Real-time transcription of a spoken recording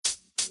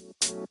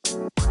What's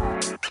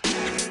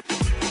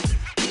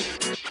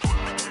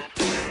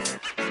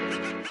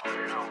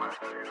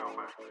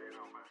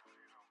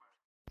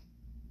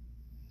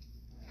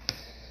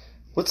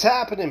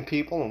happening,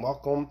 people, and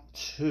welcome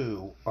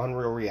to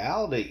Unreal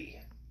Reality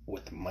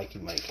with Mikey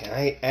Mike.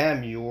 I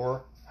am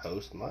your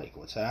host, Mike.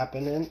 What's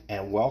happening?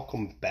 And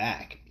welcome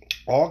back.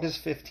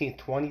 August 15th,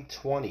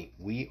 2020.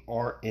 We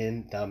are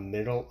in the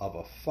middle of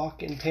a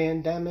fucking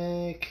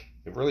pandemic.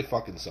 It really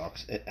fucking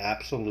sucks. It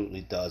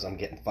absolutely does. I'm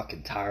getting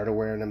fucking tired of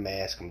wearing a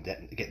mask. I'm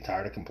getting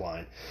tired of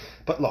complying.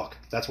 But look,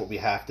 that's what we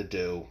have to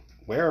do.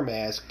 Wear a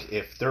mask.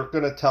 If they're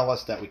going to tell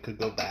us that we could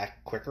go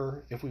back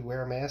quicker if we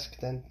wear a mask,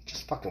 then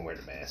just fucking wear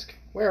the mask.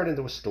 Wear it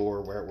into a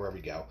store, wear it wherever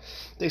you go.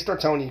 They start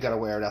telling you got to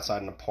wear it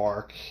outside in the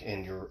park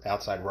and you're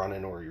outside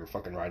running or you're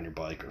fucking riding your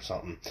bike or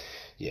something.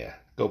 Yeah,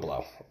 go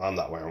blow. I'm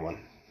not wearing one.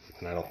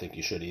 And I don't think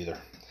you should either.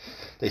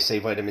 They say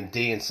vitamin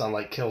D and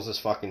sunlight kills this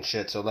fucking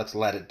shit, so let's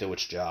let it do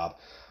its job.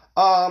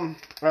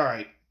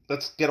 Alright.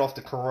 Let's get off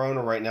the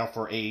corona right now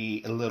for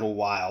a little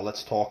while.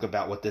 Let's talk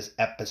about what this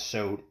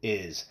episode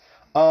is.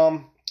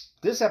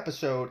 This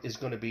episode is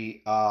going to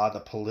be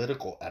the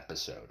political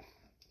episode.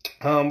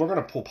 We're going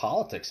to pull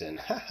politics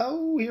in.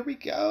 Oh, here we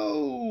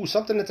go.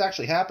 Something that's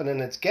actually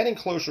happening. It's getting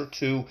closer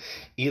to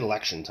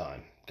election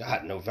time.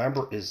 God,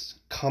 November is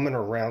coming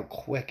around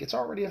quick. It's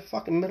already the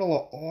fucking middle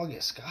of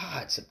August.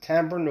 God,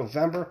 September,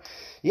 November.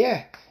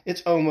 Yeah,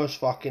 it's almost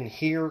fucking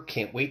here.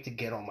 Can't wait to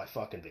get on my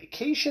fucking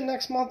vacation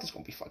next month. It's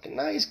going to be fucking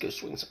nice. Go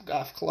swing some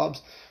golf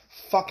clubs.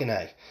 Fucking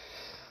A.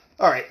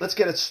 All right, let's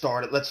get it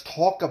started. Let's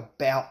talk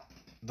about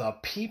the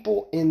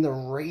people in the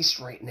race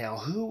right now.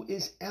 Who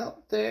is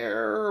out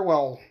there?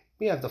 Well,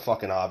 we have the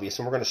fucking obvious,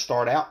 and we're going to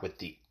start out with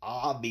the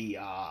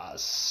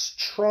obvious.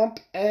 Trump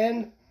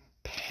and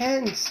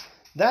Pence.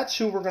 That's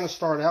who we're going to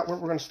start out with.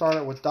 We're going to start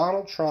out with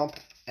Donald Trump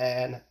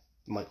and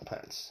Michael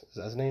Pence. Is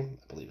that his name?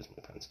 I believe it's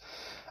Michael Pence.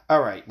 All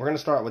right, we're going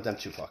to start out with them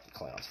two fucking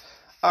clowns.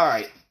 All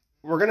right,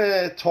 we're going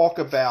to talk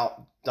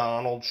about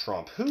Donald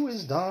Trump. Who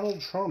is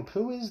Donald Trump?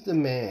 Who is the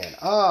man?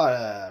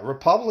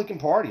 Republican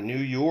Party, New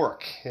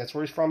York. That's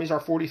where he's from. He's our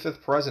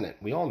 45th president.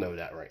 We all know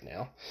that right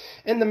now.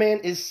 And the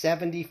man is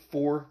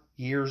 74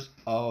 years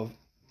of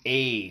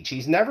age.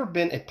 He's never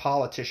been a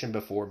politician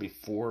before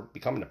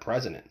becoming the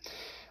president.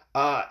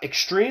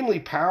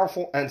 Extremely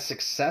powerful and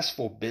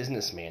successful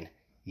businessman.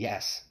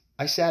 Yes,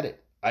 I said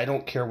it. I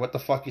don't care what the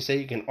fuck you say.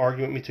 You can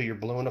argue with me till you're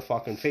blue in the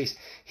fucking face.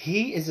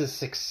 He is a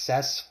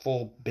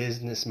successful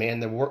businessman.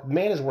 The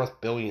man is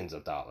worth billions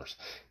of dollars.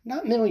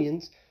 Not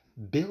millions,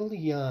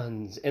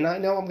 billions. And I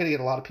know I'm going to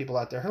get a lot of people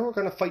out there who are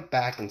going to fight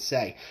back and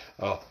say,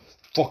 oh,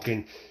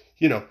 fucking,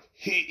 he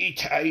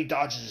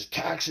dodges his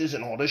taxes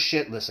and all this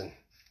shit. Listen,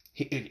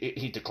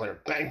 he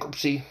declared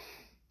bankruptcy.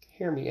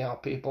 Hear me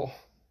out, people.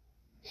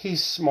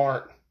 He's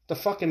smart. The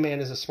fucking man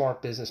is a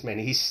smart businessman.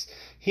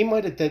 He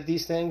might have did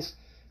these things.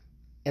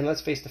 And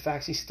let's face the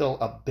facts, he's still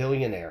a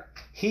billionaire.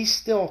 He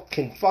still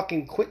can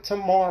fucking quit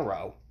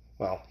tomorrow.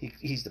 Well,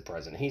 he's the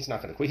president. He's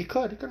not going to quit. He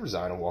could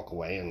resign and walk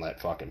away and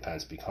let fucking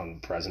Pence become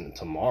president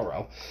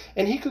tomorrow.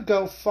 And he could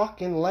go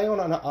fucking lay on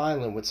an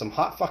island with some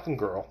hot fucking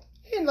girl.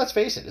 And let's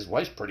face it, his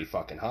wife's pretty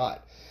fucking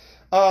hot.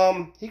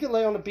 He could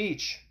lay on the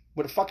beach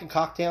with a fucking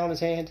cocktail in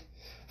his hand,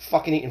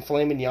 fucking eating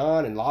filet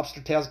mignon and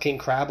lobster tails, king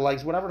crab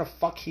legs, whatever the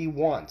fuck he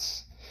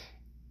wants.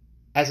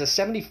 As a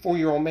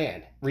 74-year-old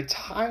man,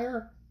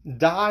 retire,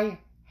 die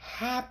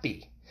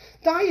happy.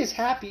 Die as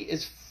happy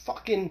as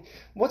fucking,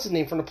 what's his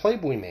name from the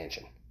Playboy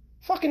Mansion?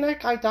 Fucking that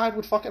guy died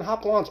with fucking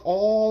hot blondes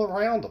all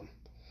around him.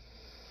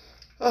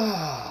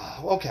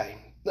 Okay.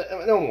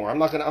 No more. I'm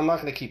not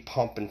gonna keep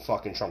pumping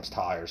fucking Trump's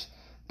tires.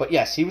 But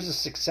yes, he was a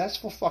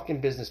successful fucking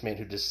businessman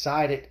who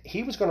decided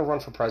he was going to run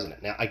for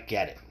president. Now, I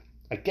get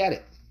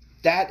it.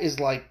 That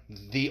is like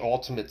the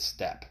ultimate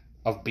step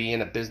of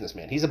being a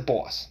businessman. He's a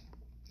boss.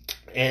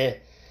 And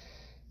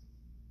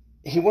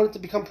he wanted to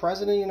become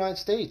president of the United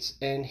States,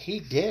 and he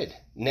did.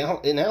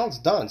 Now it's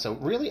done. So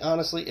really,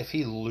 honestly, if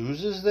he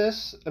loses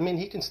this, I mean,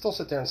 he can still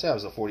sit there and say I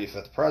was the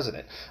 45th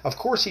president. Of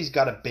course, he's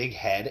got a big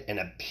head and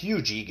a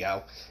huge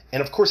ego,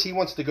 and of course, he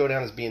wants to go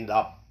down as being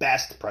the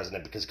best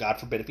president, because God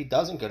forbid if he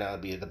doesn't go down to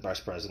be the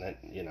best president,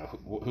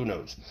 who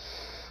knows?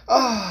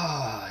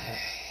 The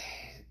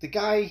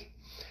guy,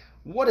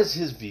 what is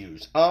his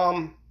views?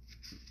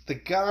 The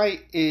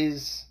guy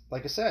is,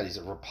 like I said, he's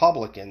a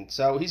Republican,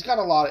 so he's got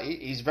a lot of,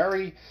 he's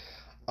very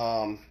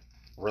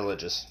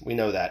religious. We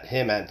know that.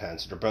 Him and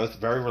Pence, they're both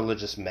very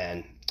religious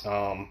men,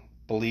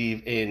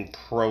 believe in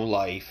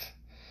pro-life,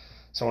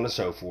 so on and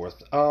so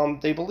forth.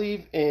 They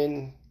believe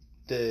in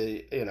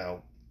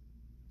our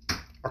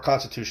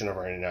Constitution of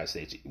our United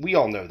States. We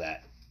all know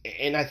that.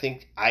 And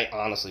I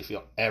honestly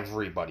feel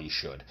everybody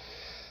should.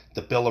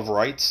 The Bill of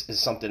Rights is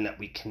something that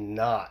we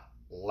cannot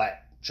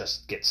let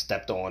just get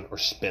stepped on or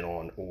spit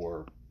on,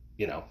 or,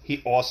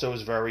 he also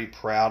is very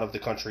proud of the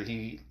country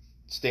he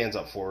stands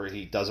up for.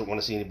 He doesn't want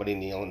to see anybody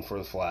kneeling for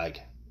the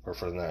flag or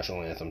for the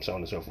national anthem, so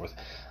on and so forth.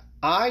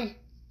 I'm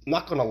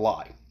not going to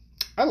lie.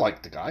 I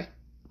like the guy.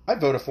 I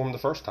voted for him the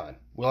first time.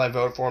 Will I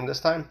vote for him this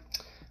time?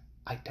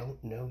 I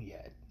don't know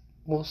yet.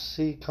 We'll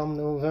see come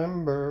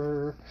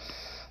November.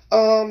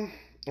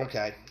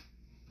 Okay.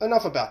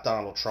 Enough about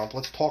Donald Trump.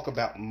 Let's talk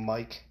about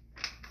Mike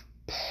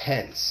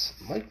Pence.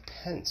 Mike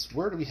Pence.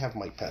 Where do we have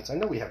Mike Pence? I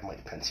know we have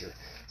Mike Pence here.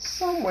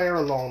 Somewhere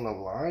along the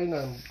line.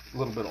 I'm a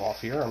little bit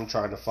off here. I'm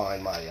trying to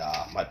find my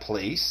my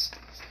place.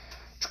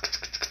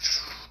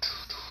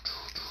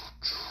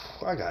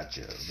 I got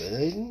Joe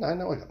Biden. I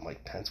know I got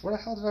Mike Pence. Where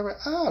the hell did I write?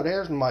 Oh,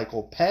 there's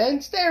Michael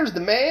Pence. There's the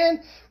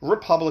man.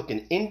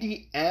 Republican,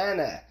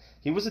 Indiana.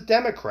 He was a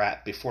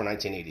Democrat before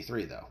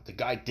 1983, though. The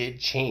guy did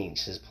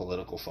change his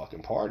political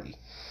fucking party.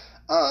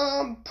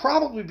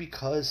 Probably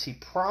because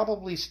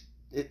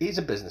he's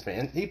a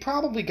businessman. He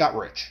probably got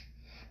rich.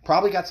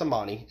 Probably got some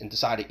money and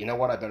decided, you know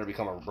what, I better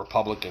become a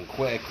Republican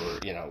quick or,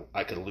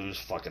 I could lose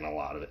fucking a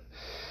lot of it.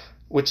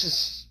 Which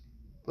is,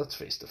 let's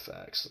face the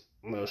facts.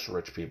 Most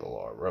rich people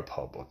are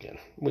Republican.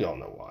 We all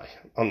know why.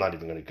 I'm not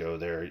even going to go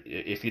there.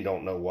 If you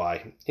don't know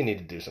why, you need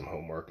to do some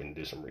homework and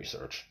do some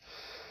research.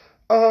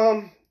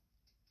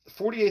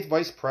 48th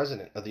Vice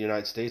President of the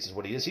United States is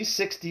what he is. He's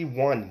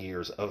 61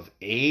 years of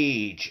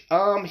age.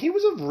 He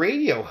was a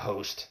radio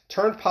host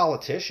turned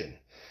politician.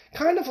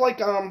 Kind of like,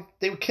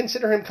 they would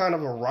consider him kind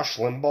of a Rush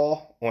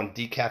Limbaugh on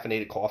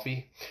decaffeinated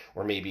coffee.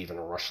 Or maybe even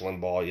a Rush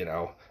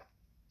Limbaugh,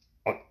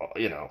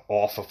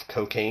 off of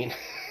cocaine.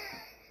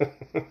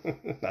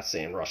 Not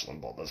saying Rush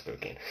Limbaugh does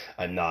cocaine.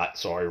 I'm not.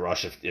 Sorry,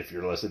 Rush, if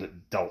you're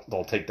listening,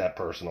 don't take that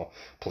personal.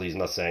 Please, I'm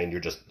not saying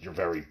you're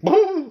very,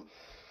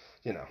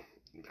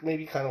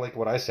 maybe kind of like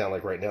what I sound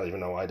like right now, even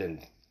though I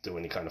didn't do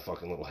any kind of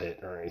fucking little hit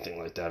or anything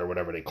like that, or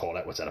whatever they call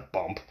that. What's that, a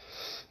bump?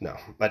 No,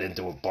 I didn't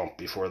do a bump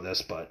before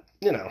this, but,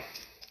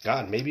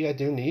 God, maybe I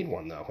do need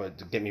one, though,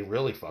 to get me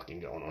really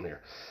fucking going on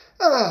here.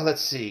 Let's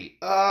see.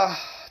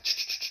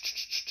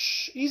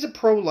 He's a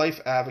pro-life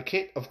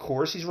advocate. Of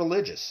course, he's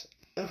religious.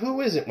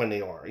 Who isn't when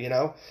they are,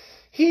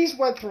 He's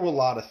went through a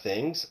lot of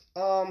things.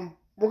 We're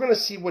going to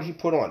see what he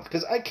put on.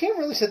 Because I can't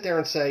really sit there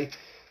and say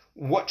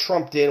what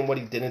Trump did and what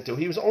he didn't do.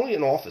 He was only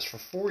in office for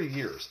 4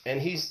 years.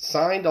 And he's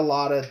signed a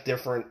lot of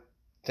different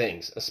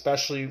things,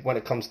 especially when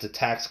it comes to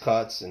tax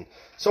cuts and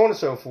so on and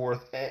so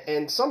forth.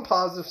 And some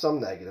positive, some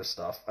negative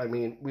stuff. I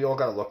mean, we all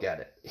got to look at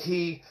it.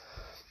 He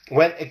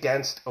went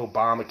against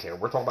Obamacare.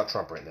 We're talking about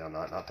Trump right now,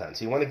 not Pence.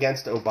 He went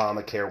against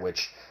Obamacare,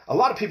 which a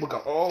lot of people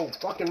go, oh,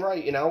 fucking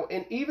right,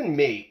 And even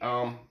me,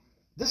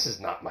 this is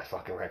not my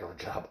fucking regular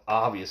job,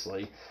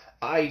 obviously.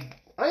 I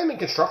am in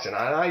construction,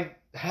 and I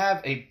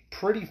have a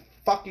pretty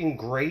fucking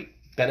great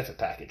benefit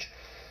package.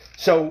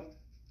 So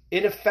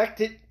it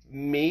affected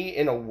me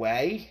in a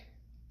way,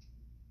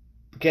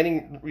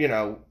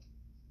 or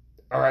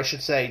I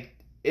should say,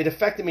 it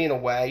affected me in a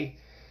way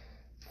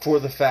for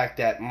the fact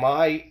that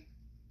my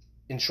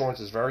insurance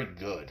is very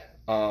good.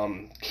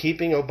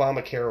 Keeping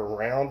Obamacare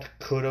around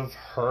could have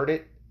hurt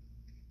it.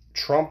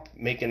 Trump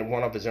making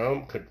one of his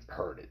own could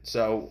hurt it.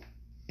 So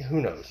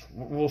who knows?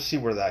 We'll see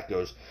where that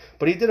goes.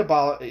 But he did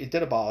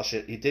abolish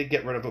it. He did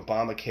get rid of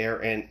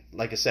Obamacare, and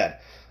like I said,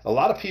 a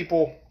lot of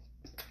people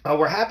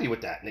were happy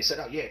with that, and they said,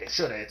 "Oh yeah, they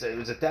should have. It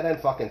was a dead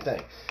end fucking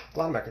thing." A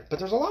lot of Americans, but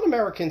there's a lot of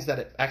Americans that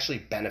it actually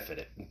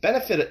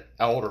benefited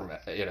elder,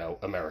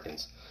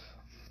 Americans.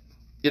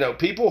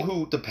 People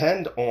who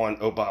depend on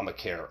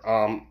Obamacare.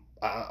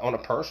 On a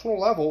personal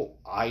level,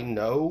 I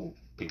know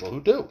people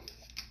who do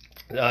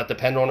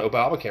depend on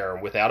Obamacare,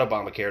 and without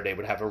Obamacare, they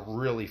would have a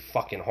really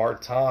fucking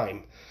hard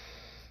time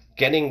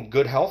getting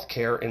good health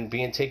care and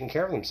being taken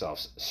care of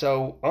themselves.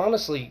 So,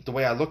 honestly, the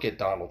way I look at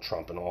Donald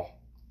Trump and all,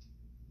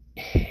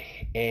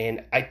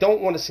 and I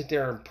don't want to sit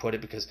there and put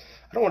it because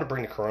I don't want to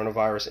bring the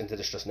coronavirus into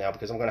this just now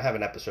because I'm going to have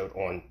an episode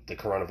on the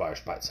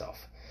coronavirus by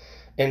itself.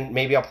 And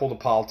maybe I'll pull the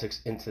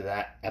politics into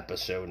that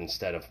episode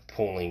instead of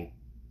pulling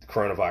the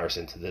coronavirus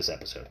into this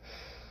episode.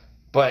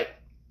 But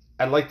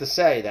I'd like to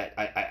say that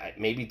I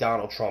maybe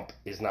Donald Trump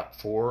is not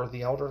for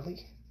the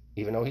elderly.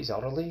 Even though he's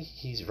elderly,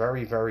 he's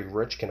very, very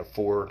rich, can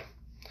afford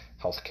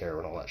health care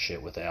and all that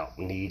shit without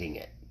needing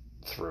it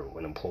through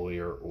an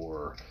employer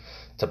or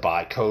to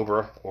buy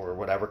Cobra or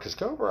whatever. Because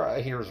Cobra,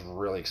 I hear, is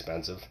really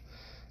expensive.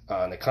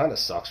 And it kind of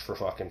sucks for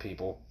fucking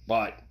people.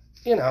 But,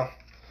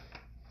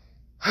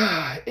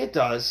 it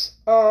does.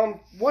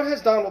 What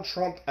has Donald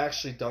Trump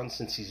actually done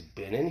since he's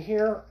been in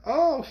here?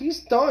 Oh,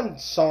 he's done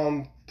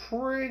some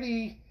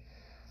pretty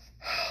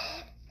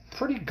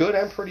good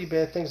and pretty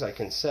bad things, I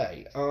can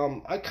say.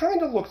 I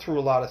kind of looked through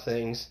a lot of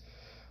things.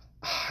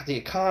 The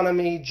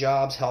economy,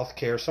 jobs,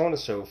 healthcare, so on and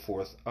so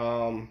forth.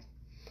 I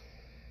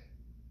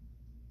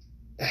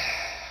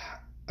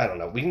don't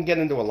know. We can get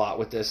into a lot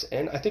with this,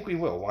 and I think we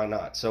will. Why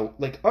not? So,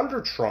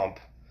 under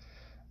Trump,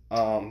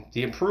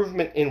 the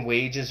improvement in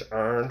wages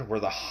earned were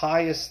the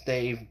highest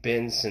they've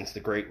been since the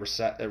Great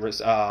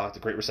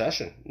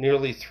Recession.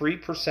 Nearly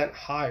 3%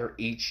 higher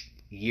each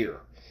year.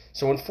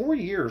 So in 4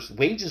 years,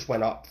 wages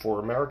went up for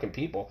American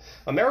people.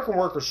 American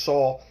workers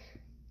saw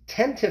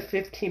 10 to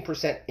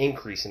 15%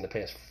 increase in the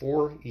past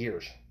 4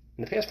 years.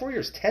 In the past 4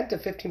 years, 10 to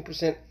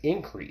 15%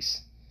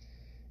 increase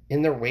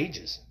in their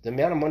wages, the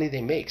amount of money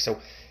they make. So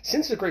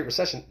since the Great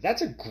Recession,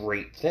 that's a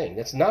great thing.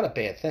 That's not a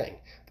bad thing.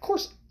 Of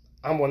course,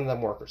 I'm one of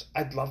them workers.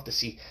 I'd love to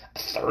see a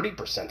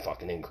 30%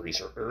 fucking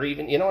increase or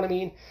even, you know what I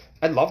mean?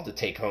 I'd love to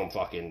take home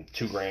fucking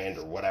 $2,000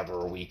 or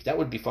whatever a week. That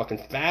would be fucking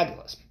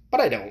fabulous.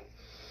 But I don't.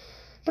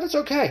 But it's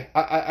okay.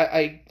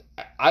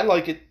 I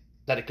like it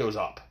that it goes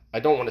up. I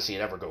don't want to see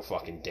it ever go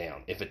fucking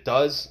down. If it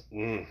does,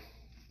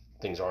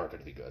 things aren't going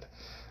to be good.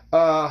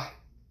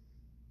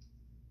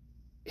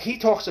 He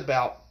talks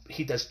about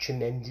he does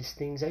tremendous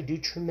things. I do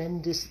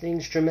tremendous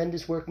things,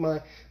 tremendous work.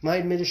 My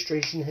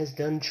administration has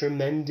done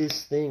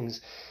tremendous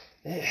things.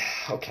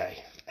 Okay,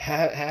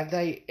 have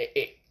they?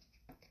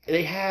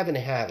 They have and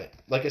they haven't.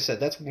 Like I said,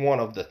 that's one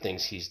of the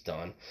things he's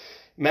done.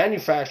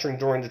 Manufacturing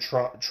during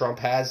the Trump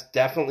has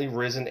definitely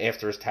risen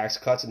after his tax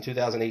cuts in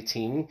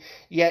 2018.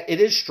 Yet it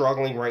is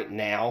struggling right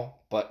now.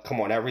 But come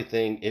on,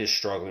 everything is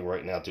struggling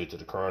right now due to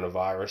the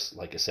coronavirus.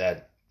 Like I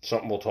said,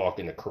 something we'll talk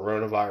in the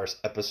coronavirus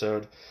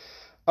episode.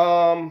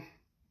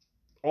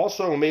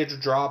 Also, a major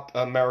drop,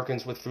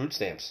 Americans with food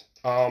stamps.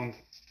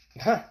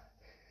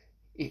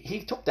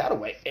 He took that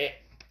away.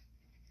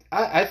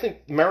 I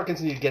think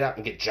Americans need to get out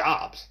and get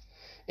jobs.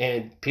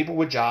 And people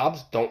with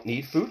jobs don't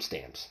need food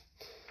stamps.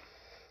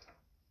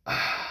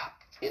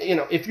 You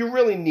know, if you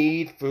really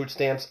need food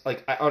stamps,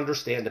 like, I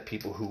understand the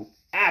people who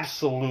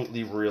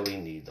absolutely really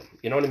need them.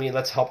 You know what I mean?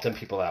 Let's help them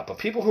people out. But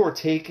people who are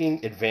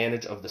taking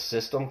advantage of the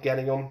system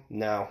getting them,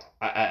 no,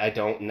 I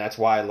don't. And that's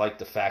why I like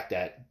the fact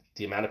that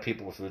the amount of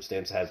people with food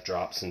stamps has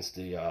dropped since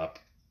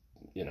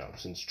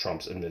since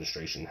Trump's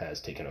administration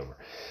has taken over.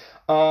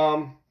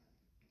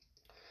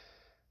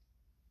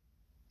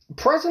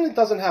 President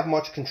doesn't have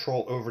much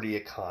control over the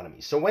economy.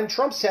 So when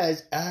Trump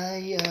says,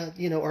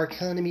 our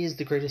economy is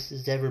the greatest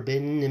it's ever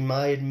been in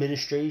my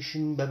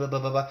administration, blah, blah, blah,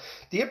 blah, blah,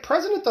 the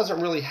president doesn't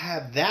really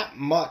have that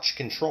much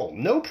control.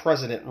 No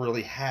president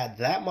really had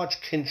that much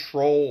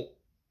control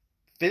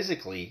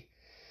physically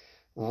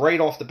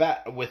right off the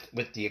bat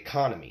with the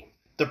economy.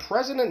 The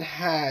president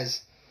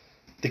has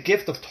the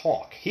gift of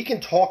talk. He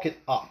can talk it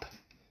up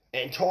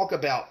and talk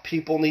about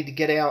people need to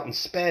get out and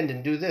spend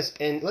and do this.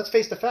 And let's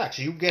face the facts.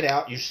 You get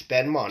out, you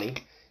spend money,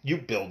 you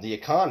build the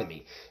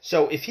economy.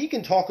 So if he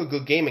can talk a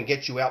good game and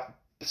get you out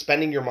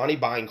spending your money,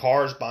 buying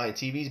cars, buying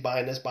TVs,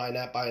 buying this, buying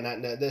that,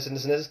 and this and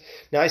this and this.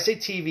 Now, I say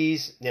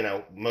TVs,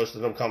 most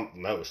of them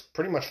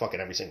pretty much fucking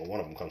every single one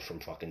of them comes from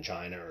fucking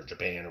China or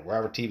Japan or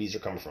wherever TVs are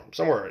coming from.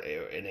 Somewhere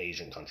in an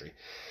Asian country.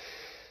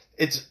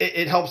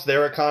 It helps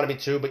their economy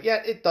too, but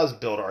yet it does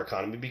build our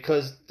economy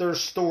because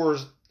there's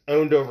stores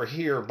owned over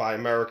here by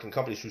American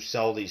companies who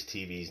sell these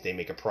TVs. They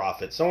make a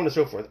profit, so on and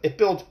so forth. It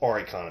builds our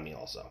economy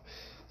also.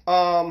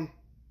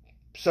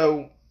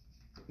 So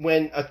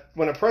when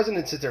a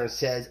president sits there and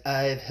says,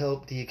 "I've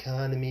helped the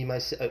economy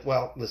myself,"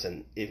 well,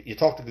 listen, if you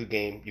talk a good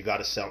game, you got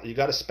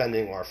to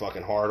spending our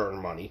fucking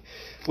hard-earned money,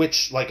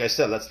 which, like I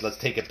said, let's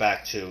take it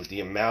back to the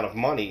amount of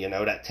money,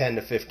 that 10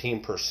 to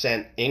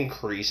 15%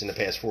 increase in the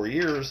past 4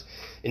 years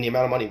in the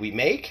amount of money we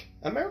make.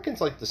 Americans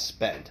like to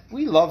spend.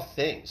 We love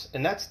things,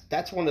 and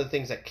that's one of the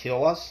things that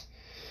kill us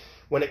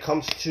when it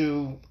comes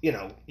to,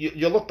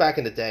 you look back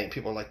in the day and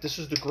people are like, this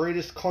is the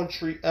greatest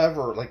country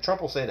ever. Like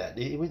Trump will say that.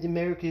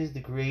 America is the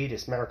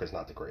greatest. America's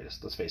not the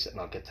greatest. Let's face it, and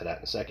I'll get to that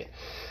in a second.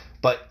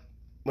 But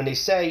when they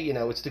say,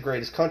 it's the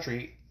greatest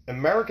country,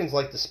 Americans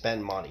like to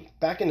spend money.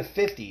 Back in the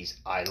 50s,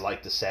 I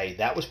like to say,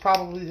 that was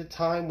probably the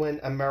time when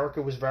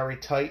America was very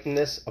tight in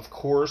this, of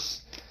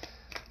course.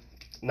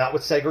 Not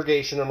with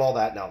segregation and all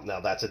that.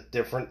 Now that's a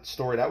different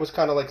story. That was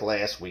kind of like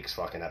last week's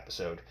fucking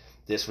episode.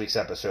 This week's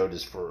episode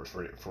is for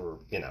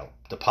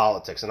the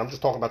politics, and I'm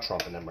just talking about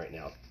Trump and them right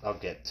now. I'll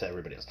get to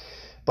everybody else.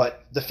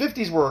 But the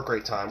 50s were a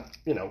great time,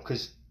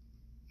 because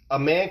a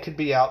man could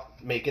be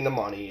out making the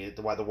money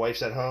while the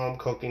wife's at home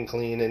cooking,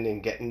 cleaning,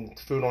 and getting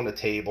food on the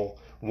table.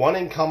 One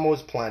income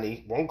was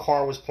plenty. One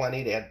car was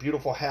plenty. They had a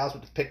beautiful house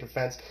with a picket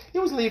fence. It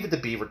was Leave It to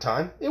Beaver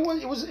time. It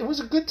was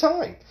a good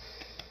time.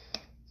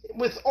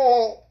 With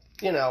all,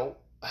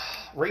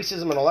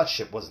 racism and all that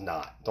shit was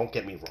not. Don't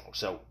get me wrong.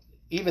 So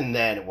even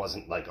then, it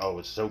wasn't like, oh,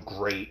 it's so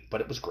great,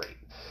 but it was great.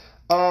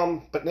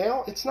 But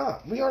now it's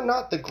not. We are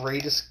not the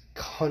greatest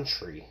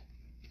country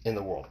in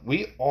the world.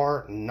 We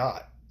are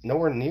not.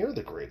 Nowhere near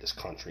the greatest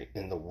country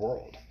in the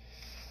world.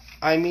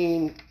 I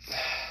mean,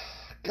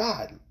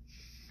 God,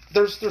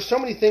 there's so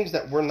many things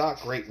that we're not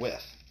great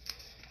with.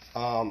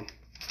 The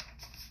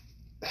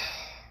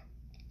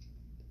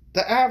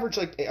average,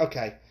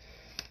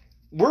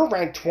 we're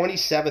ranked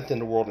 27th in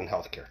the world in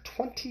healthcare.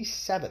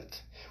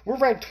 27th. We're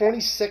ranked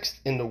 26th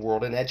in the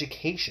world in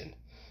education.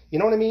 You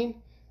know what I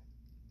mean?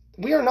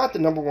 We are not the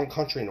number one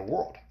country in the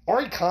world.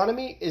 Our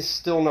economy is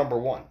still number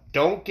one.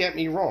 Don't get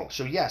me wrong.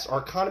 So yes, our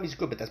economy is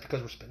good, but that's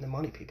because we're spending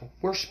money, people.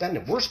 We're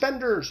spending. We're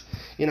spenders.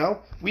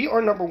 We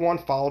are number one,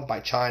 followed by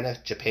China,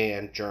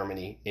 Japan,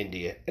 Germany,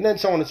 India, and then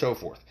so on and so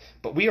forth.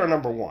 But we are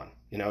number one.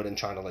 Then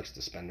China likes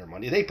to spend their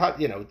money. They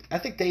probably, I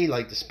think they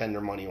like to spend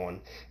their money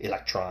on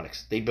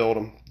electronics. They build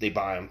them. They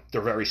buy them.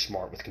 They're very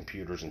smart with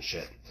computers and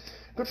shit.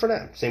 Good for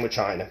them. Same with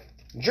China.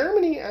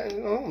 Germany, I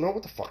don't know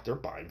what the fuck they're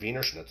buying.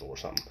 Wiener Schnitzel or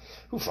something.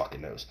 Who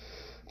fucking knows?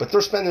 But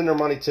they're spending their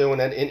money too. And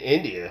then in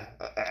India,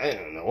 I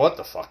don't know what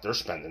the fuck they're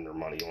spending their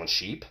money on.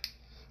 Sheep?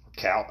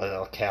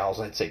 cows.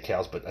 I'd say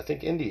cows, but I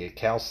think India,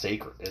 cow's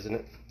sacred, isn't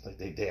it?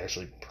 Like they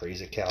actually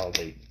praise a cow.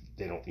 They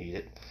don't eat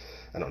it.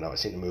 I don't know. I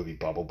seen the movie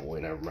Bubble Boy,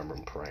 and I remember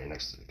him praying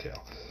next to the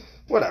cow.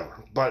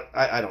 Whatever. But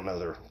I don't know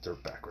their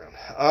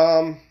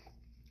background.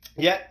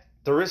 Yet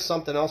there is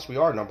something else we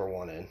are number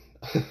one in.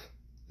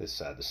 It's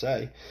sad to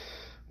say.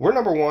 We're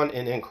number one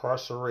in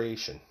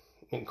incarceration.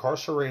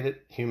 Incarcerated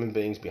human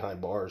beings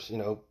behind bars. You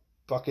know,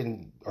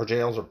 fucking our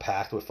jails are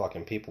packed with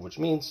fucking people, which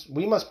means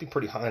we must be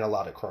pretty high in a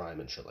lot of crime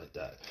and shit like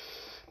that.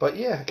 But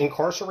yeah,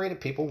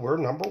 incarcerated people, we're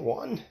number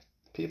one.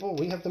 People,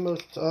 we have the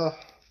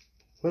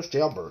most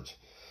jailbirds.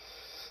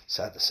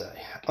 Sad to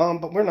say.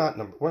 But we're not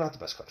the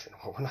best country in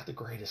the world. We're not the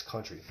greatest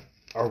country.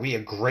 Are we a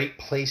great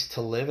place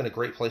to live and a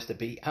great place to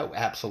be? Oh,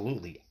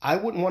 absolutely. I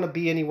wouldn't want to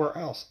be anywhere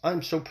else.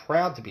 I'm so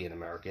proud to be an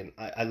American.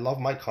 I love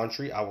my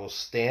country. I will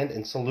stand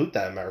and salute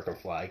that American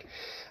flag.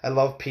 I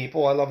love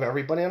people. I love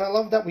everybody. And I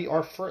love that we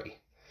are free.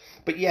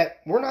 But yet,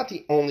 we're not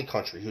the only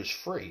country who's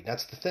free.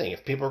 That's the thing.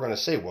 If people are going to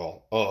say,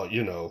 well,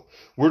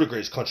 we're the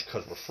greatest country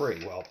because we're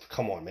free. Well,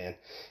 come on, man.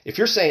 If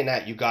you're saying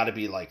that, you got to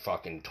be like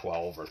fucking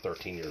 12 or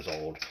 13 years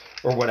old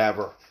or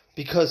whatever.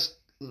 Because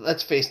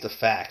let's face the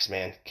facts,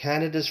 man.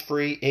 Canada's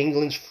free.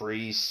 England's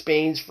free.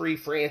 Spain's free.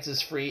 France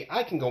is free.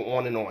 I can go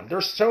on and on.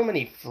 There's so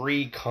many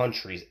free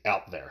countries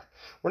out there.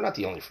 We're not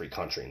the only free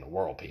country in the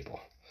world, people.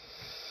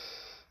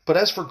 But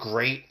as for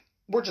great,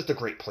 we're just a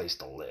great place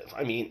to live.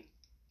 I mean,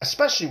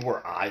 especially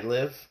where I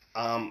live,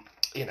 I'm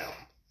in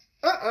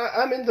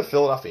the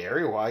Philadelphia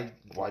area. Why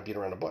beat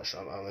around the bush?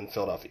 I'm in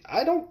Philadelphia.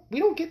 We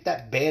don't get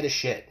that bad of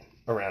shit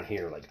around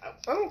here. Like,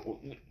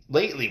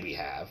 lately we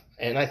have,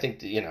 and I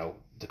think that,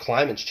 the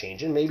climate's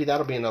changing. Maybe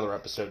that'll be another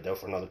episode though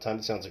for another time.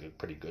 It sounds like a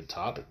pretty good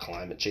topic,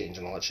 climate change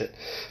and all that shit.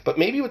 But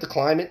maybe with the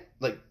climate,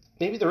 like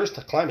maybe there is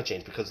climate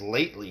change because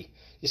lately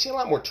you see a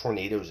lot more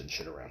tornadoes and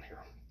shit around here.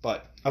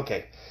 But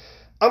okay,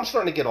 I'm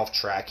starting to get off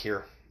track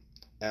here.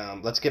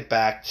 Let's get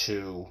back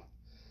to,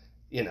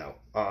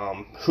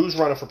 who's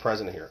running for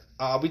president here.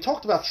 We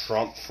talked about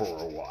Trump for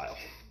a while.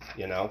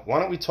 Why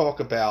don't we talk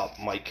about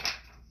Mike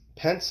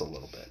Pence a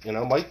little bit?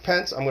 Mike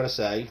Pence, I'm going to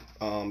say,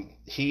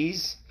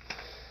 he's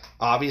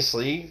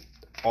obviously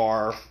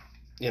our,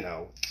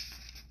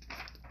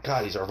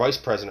 he's our vice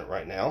president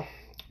right now.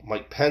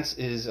 Mike Pence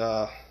is,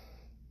 I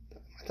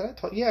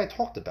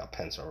talked about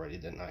Pence already,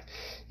 didn't I?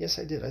 Yes,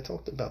 I did. I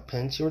talked about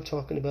Pence. You were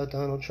talking about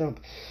Donald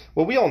Trump.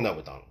 Well, we all know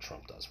what Donald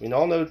Trump does. We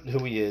all know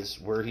who he is,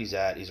 where he's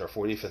at. He's our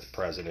 45th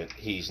president.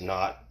 He's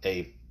not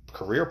a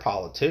career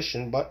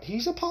politician, but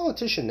he's a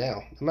politician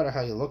now, no matter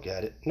how you look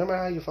at it, no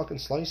matter how you fucking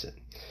slice it.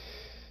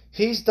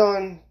 He's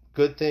done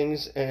good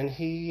things, and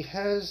he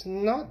has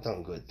not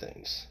done good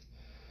things.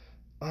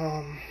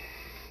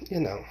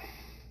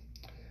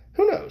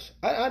 Who knows?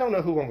 I don't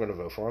know who I'm going to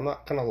vote for. I'm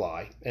not going to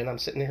lie. And I'm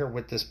sitting here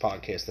with this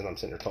podcast, and I'm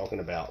sitting here talking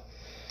about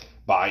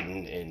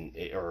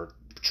Biden or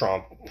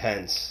Trump,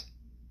 Pence.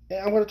 And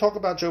I'm going to talk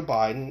about Joe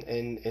Biden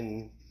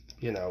and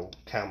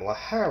Kamala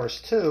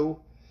Harris, too.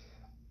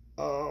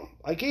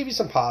 I gave you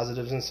some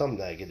positives and some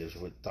negatives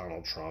with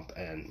Donald Trump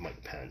and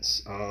Mike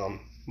Pence.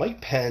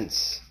 Mike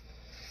Pence,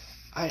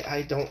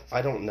 I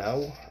don't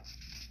know.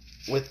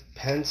 With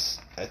Pence,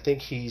 I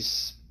think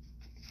he's,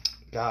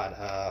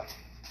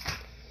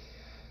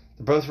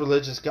 both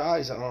religious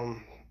guys. I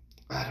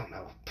don't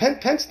know.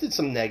 Pence did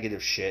some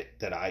negative shit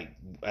that I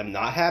am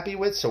not happy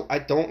with, so I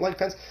don't like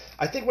Pence.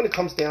 I think when it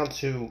comes down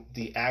to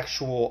the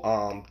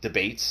actual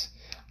debates,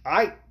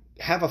 I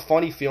have a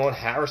funny feeling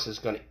Harris is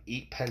going to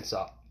eat Pence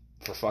up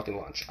for fucking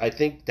lunch. I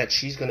think that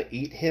she's going to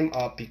eat him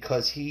up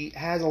because he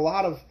has a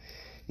lot of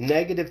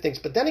negative things.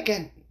 But then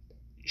again,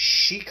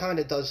 she kind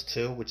of does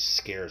too, which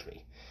scares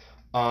me.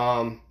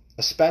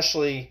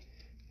 Especially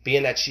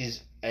being that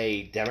she's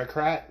a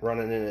Democrat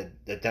running in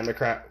the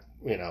Democrat,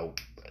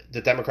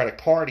 the Democratic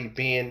Party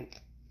being,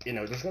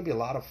 there's going to be a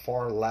lot of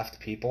far left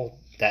people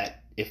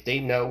that if they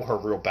know her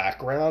real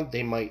background,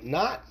 they might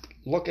not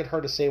look at her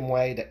the same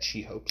way that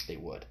she hopes they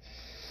would.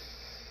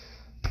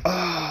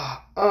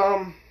 But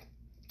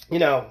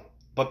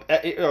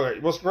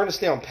we're going to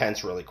stay on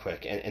Pence really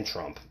quick and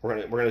Trump.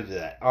 We're going to do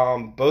that.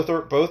 Both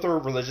are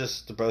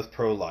religious. They're both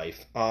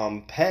pro-life.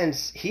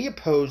 Pence, he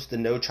opposed the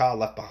No Child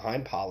Left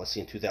Behind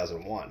policy in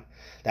 2001.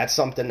 That's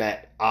something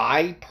that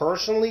I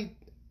personally,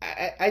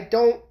 I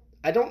don't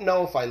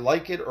know if I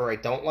like it or I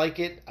don't like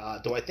it.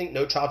 Do I think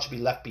no child should be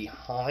left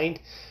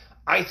behind?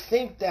 I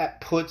think that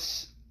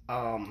puts,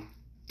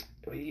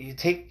 you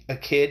take a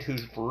kid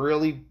who's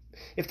really,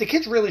 if the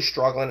kid's really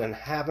struggling and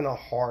having a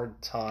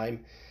hard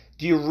time,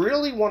 do you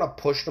really want to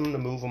push them to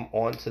move them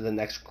on to the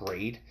next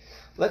grade?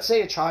 Let's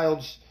say a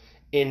child's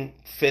in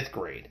 5th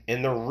grade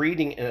and they're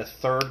reading in a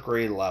 3rd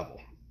grade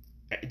level.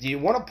 Do you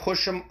want to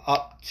push them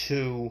up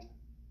to,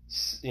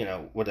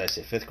 what did I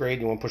say, 5th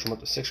grade? You want to push them up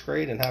to 6th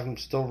grade and have them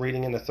still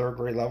reading in the 3rd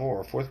grade level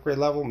or 4th grade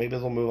level? Maybe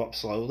they'll move up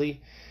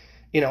slowly.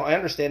 I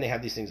understand they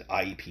have these things,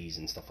 IEPs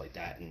and stuff like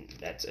that, and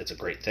it's a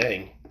great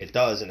thing. It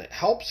does, and it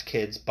helps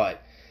kids,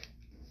 but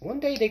one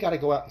day they got to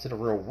go out into the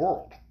real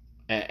world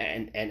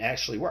and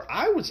actually work.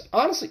 I was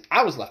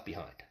left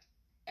behind.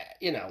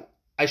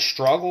 I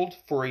struggled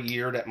for a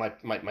year that my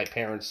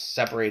parents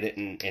separated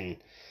and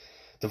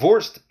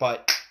divorced,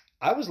 but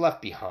I was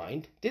left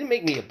behind. Didn't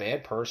make me a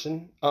bad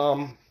person.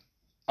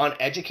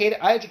 Uneducated.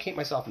 I educate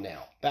myself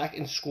now. Back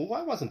in school,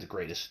 I wasn't the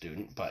greatest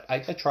student, but I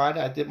tried.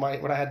 I did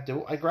what I had to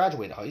do. I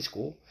graduated high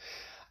school.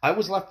 I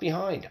was left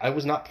behind. I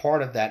was not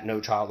part of that No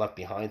Child Left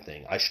Behind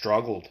thing. I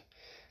struggled.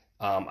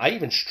 I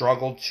even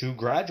struggled to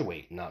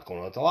graduate. Not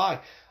going to lie.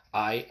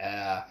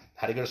 I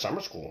had to go to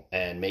summer school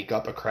and make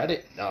up a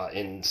credit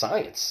in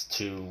science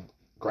to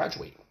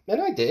graduate.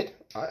 And I did.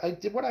 I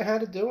did what I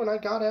had to do, and I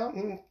got out,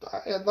 and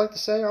I'd like to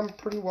say I'm a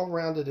pretty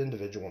well-rounded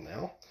individual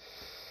now.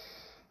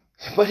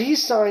 But he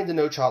signed the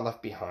No Child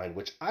Left Behind,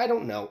 which I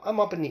don't know. I'm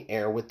up in the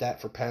air with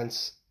that for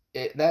Pence.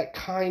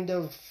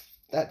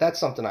 That's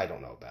something I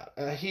don't know about.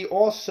 He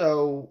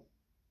also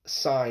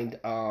signed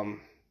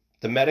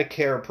the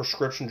Medicare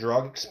prescription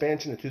drug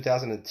expansion in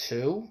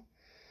 2002.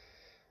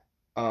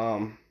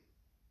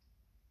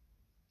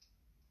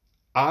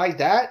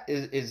 That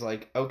is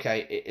like,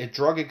 okay, a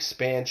drug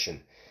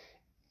expansion.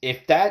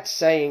 If that's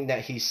saying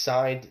that he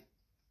signed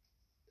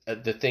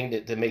the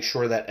thing to make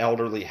sure that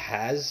elderly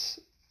has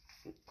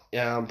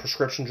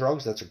prescription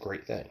drugs, that's a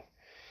great thing.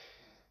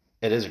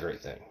 It is a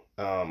great thing.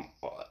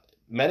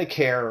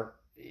 Medicare,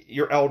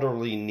 your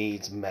elderly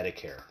needs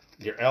Medicare.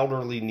 Your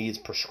elderly needs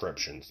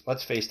prescriptions.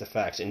 Let's face the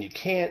facts. And you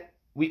can't,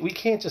 we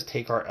can't just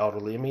take our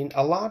elderly. I mean,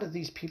 a lot of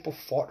these people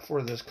fought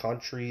for this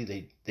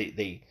country.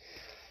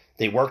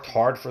 They worked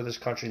hard for this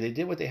country. They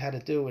did what they had to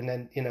do, and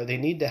then they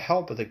need the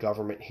help of the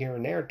government here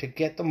and there to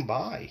get them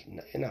by.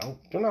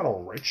 They're not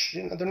all rich.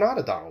 They're not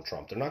a Donald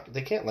Trump. They're not.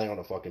 They can't lay on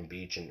a fucking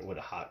beach and with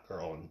a hot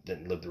girl and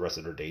then live the rest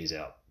of their days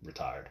out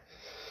retired.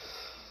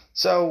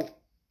 So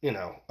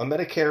a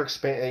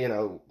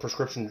Medicare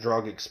prescription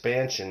drug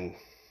expansion.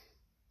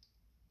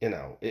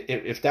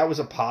 If that was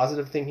a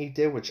positive thing he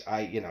did, which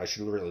I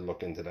should really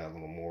look into that a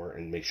little more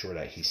and make sure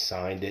that he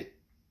signed it,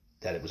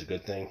 that it was a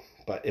good thing.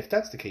 But if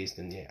that's the case,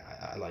 then yeah,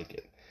 I like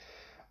it.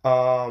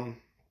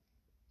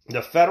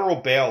 The federal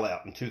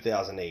bailout in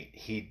 2008,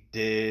 he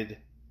did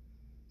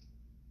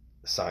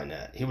sign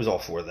that. He was all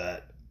for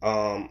that.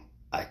 I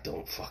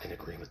don't fucking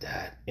agree with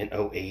that. In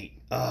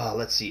 2008,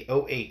 let's see,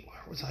 2008,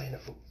 where was I in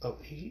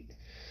 2008?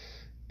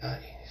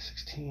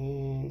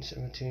 16,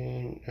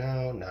 17,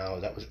 no,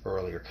 that was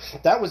earlier.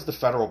 That was the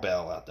federal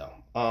bailout, though.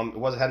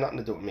 It had nothing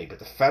to do with me, but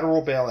the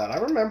federal bailout, I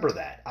remember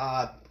that.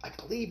 I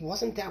believe,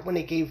 wasn't that when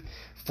they gave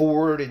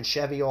Ford and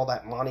Chevy all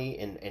that money,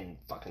 and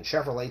fucking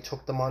Chevrolet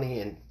took the money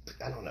and,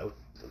 I don't know,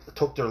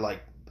 took their,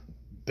 like,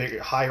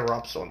 bigger,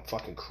 higher-ups on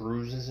fucking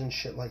cruises and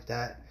shit like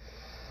that?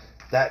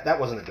 That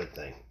wasn't a good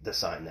thing to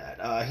sign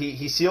that.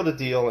 He sealed a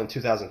deal in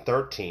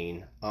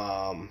 2013,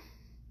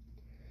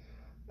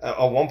 a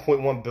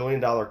 $1.1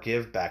 billion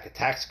give back, a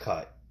tax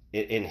cut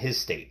in his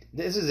state.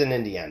 This is in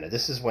Indiana.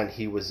 This is when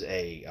he was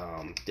he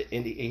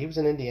was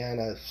an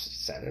Indiana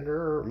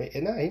senator.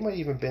 No, he might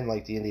even been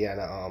like the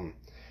Indiana,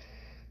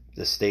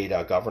 the state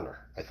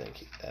governor. I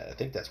think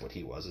that's what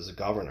he was, as a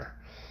governor.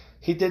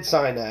 He did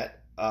sign that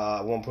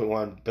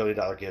 $1.1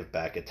 billion give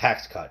back, a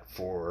tax cut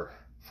for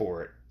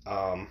it.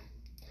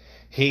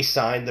 He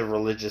signed the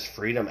Religious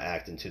Freedom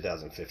Act in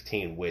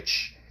 2015,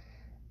 which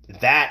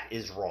that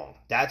is wrong.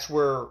 That's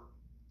where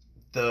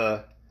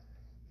the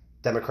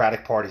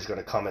Democratic Party is going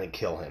to come in and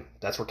kill him.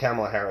 That's where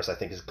Kamala Harris, I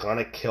think, is going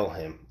to kill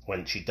him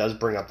when she does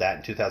bring up that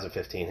in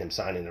 2015, him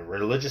signing the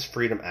Religious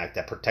Freedom Act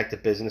that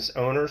protected business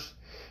owners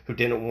who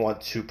didn't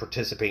want to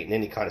participate in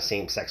any kind of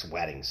same-sex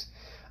weddings.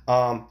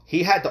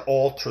 He had to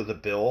alter the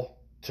bill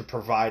to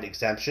provide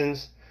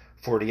exemptions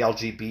for the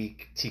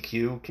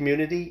LGBTQ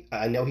community.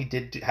 I know he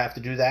did have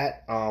to do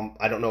that.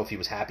 I don't know if he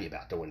was happy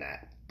about doing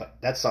that, but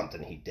that's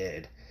something he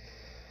did.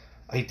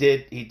 He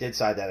did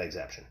sign that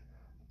exemption.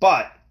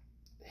 But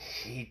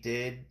he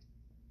did,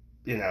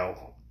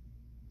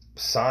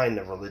 sign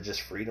the Religious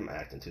Freedom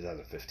Act in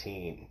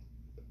 2015.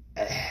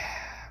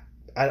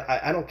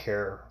 I don't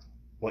care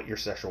what your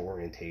sexual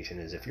orientation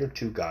is. If you're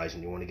two guys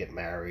and you want to get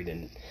married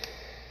and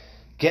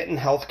getting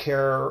health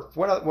care,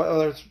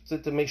 whether it's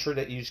to make sure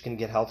that you can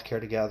get health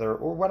care together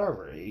or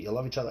whatever, you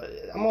love each other,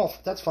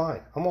 that's fine.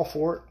 I'm all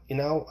for it.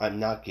 I'm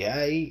not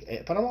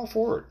gay, but I'm all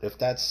for it if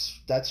that's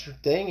your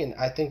thing. And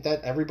I think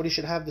that everybody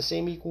should have the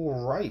same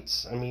equal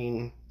rights. I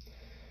mean,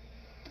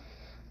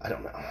 I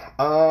don't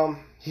know.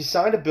 He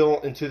signed a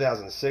bill in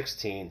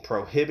 2016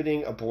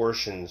 prohibiting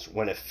abortions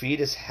when a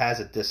fetus has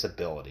a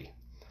disability.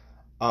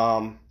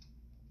 I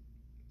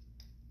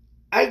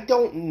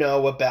don't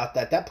know about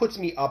that. That puts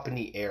me up in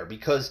the air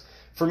because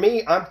for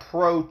me, I'm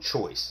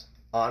pro-choice.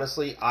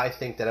 Honestly, I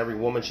think that every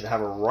woman should have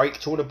a right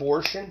to an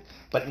abortion,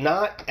 but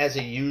not as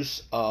a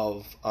use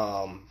of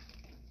a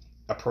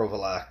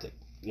prophylactic.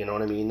 You know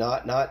what I mean?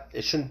 Not.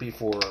 It shouldn't be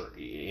for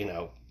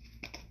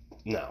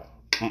no. No.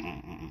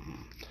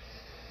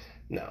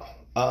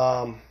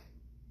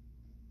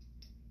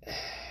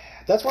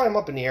 That's why I'm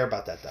up in the air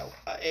about that, though.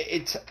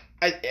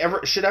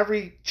 Should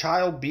every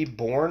child be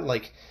born?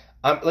 Like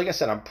I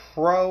said, I'm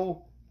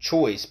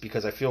pro-choice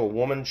because I feel a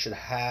woman should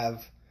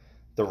have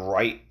the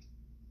right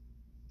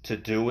to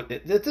do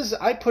it.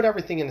 I put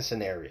everything in a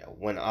scenario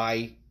when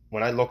I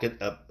look at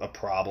a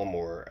problem,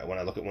 or when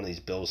I look at one of these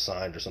bills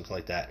signed or something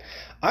like that.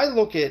 I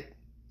look at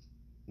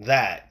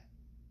that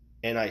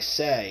and I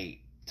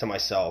say to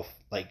myself,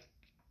 like,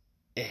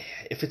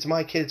 if it's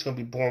my kid, it's going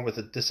to be born with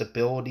a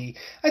disability.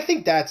 I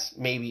think that's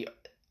maybe,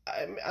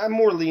 I'm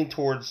more lean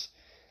towards,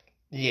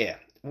 yeah.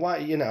 Why,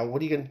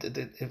 what are you going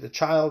to, if a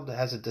child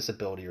has a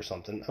disability or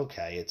something,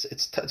 okay,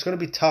 it's going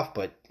to be tough,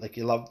 but like,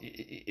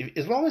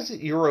 as long as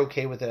you're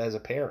okay with it as a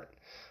parent.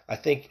 I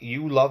think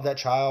you love that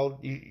child.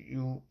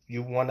 You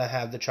want to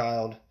have the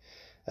child.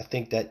 I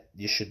think that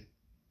you should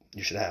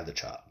have the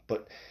child.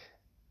 But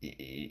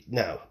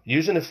no,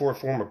 using it for a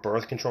form of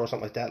birth control or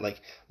something like that,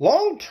 like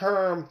long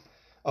term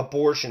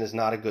abortion is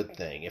not a good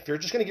thing. If you're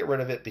just going to get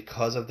rid of it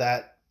because of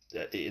that,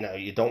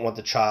 you don't want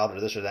the child or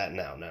this or that.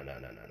 No, no, no,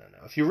 no, no, no, no.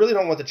 If you really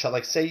don't want the child,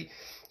 like say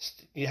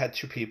you had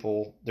two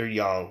people, they're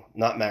young,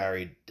 not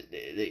married,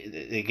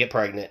 they get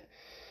pregnant.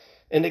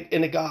 And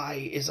the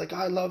guy is like,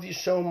 I love you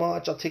so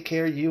much. I'll take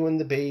care of you and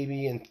the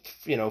baby. And,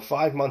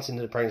 5 months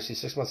into the pregnancy,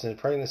 6 months into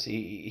the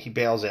pregnancy, he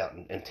bails out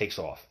and takes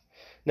off.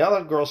 Now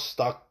the girl's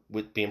stuck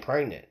with being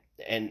pregnant.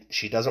 And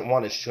she doesn't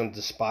want it. She's going to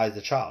despise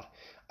the child.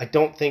 I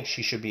don't think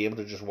she should be able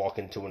to just walk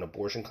into an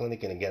abortion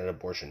clinic and get an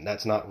abortion.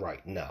 That's not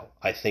right. No.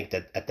 I think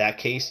that at that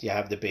case, you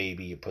have the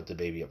baby, you put the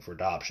baby up for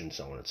adoption,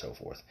 so on and so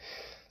forth.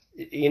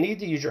 You need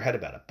to use your head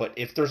about it. But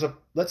if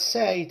let's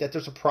say that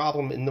there's a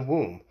problem in the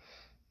womb,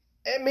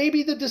 and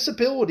maybe the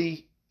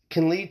disability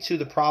can lead to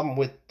the problem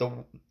with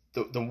the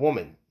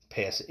woman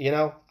passing.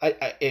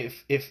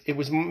 If it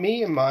was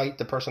me and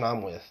the person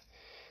I'm with,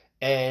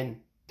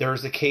 and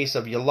there's the case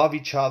of you love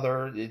each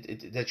other,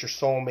 that's your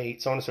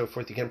soulmate, so on and so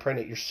forth, you get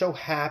pregnant, you're so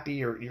happy,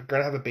 you're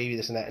gonna have a baby,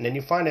 this and that, and then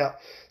you find out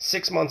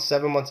 6 months,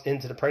 7 months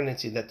into the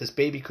pregnancy that this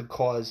baby could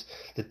cause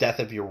the death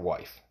of your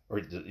wife or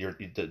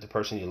the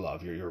person you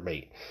love, your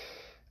mate.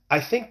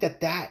 I think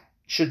that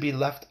should be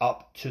left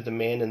up to the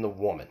man and the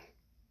woman.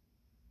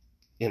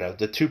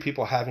 The two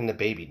people having the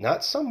baby,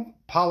 not some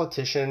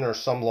politician or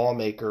some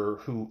lawmaker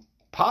who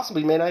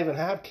possibly may not even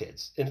have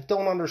kids and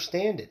don't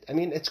understand it. I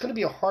mean, it's going to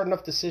be a hard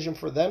enough decision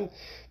for them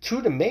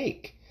to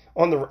make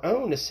on their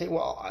own to say,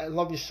 well, I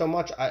love you so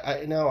much.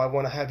 I know I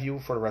want to have you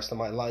for the rest of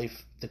my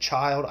life. The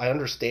child, I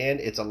understand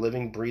it's a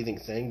living, breathing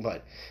thing,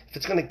 but if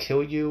it's going to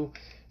kill you,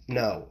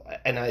 no.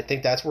 And I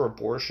think that's where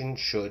abortion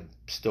should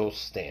still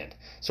stand.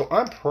 So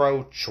I'm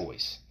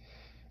pro-choice.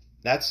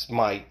 That's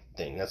my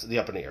thing. That's the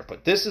up in the air.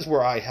 But this is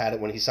where I had it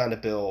when he signed a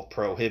bill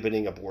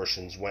prohibiting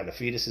abortions when a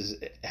fetus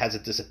has a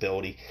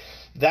disability.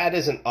 That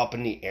is an up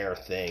in the air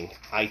thing.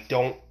 I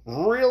don't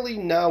really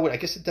know. I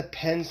guess it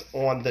depends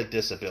on the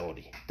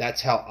disability.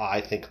 That's how I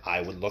think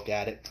I would look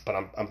at it.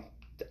 But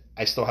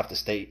I still have to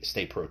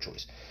stay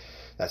pro-choice.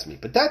 That's me.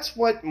 But that's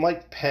what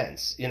Mike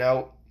Pence,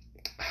 All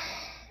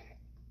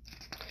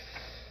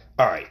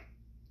right.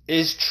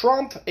 Is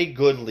Trump a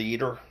good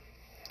leader?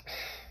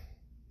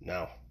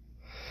 No.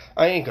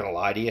 I ain't gonna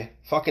lie to you.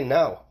 Fucking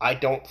no. I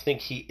don't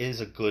think he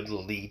is a good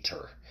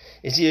leader.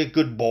 Is he a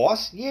good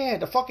boss? Yeah,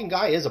 the fucking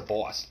guy is a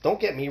boss. Don't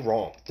get me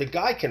wrong. The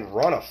guy can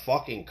run a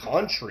fucking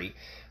country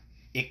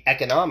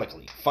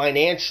economically,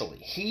 financially.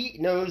 He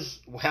knows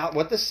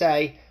what to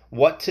say,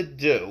 what to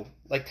do.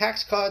 Like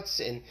tax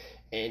cuts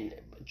and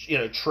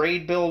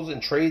trade bills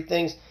and trade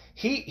things.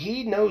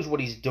 He knows what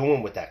he's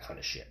doing with that kind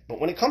of shit. But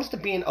when it comes to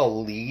being a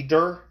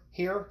leader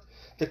here,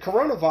 the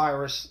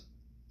coronavirus,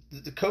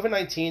 the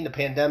COVID-19, the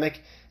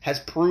pandemic has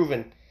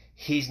proven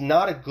he's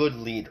not a good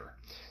leader.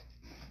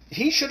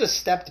 He should have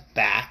stepped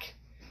back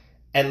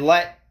and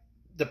let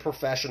the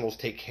professionals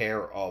take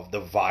care of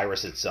the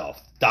virus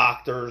itself.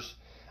 Doctors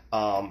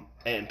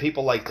and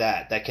people like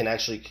that can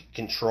actually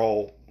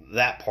control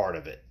that part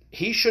of it.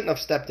 He shouldn't have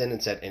stepped in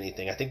and said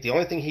anything. I think the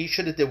only thing he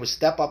should have did was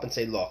step up and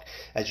say, look,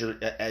 as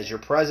your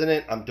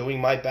president, I'm doing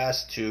my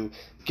best to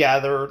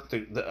gather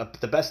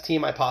the best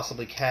team I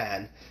possibly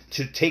can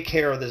to take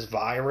care of this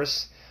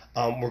virus.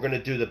 We're going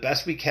to do the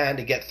best we can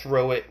to get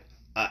through it.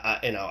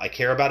 I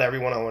care about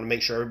everyone. I want to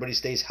make sure everybody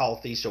stays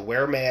healthy. So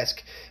wear a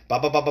mask, blah,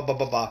 blah, blah, blah, blah,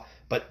 blah, blah.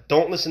 But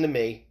don't listen to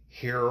me.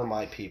 Here are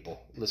my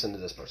people. Listen to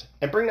this person.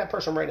 And bring that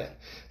person right in.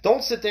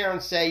 Don't sit there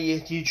and say, you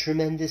do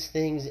tremendous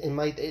things.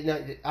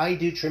 I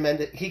do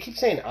tremendous. He keeps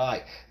saying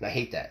I, and I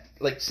hate that.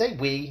 Like, say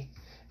we,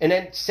 and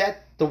then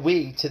set the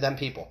we to them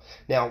people.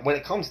 Now, when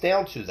it comes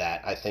down to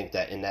that, I think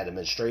that in that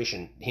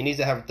administration, he needs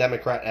to have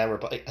Democrat and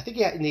Republican. I think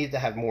he needs to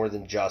have more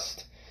than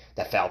just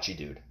that Fauci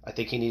dude. I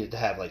think he needed to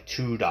have like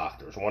 2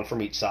 doctors, one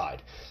from each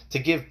side, to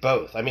give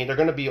both. I mean, they're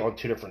going to be on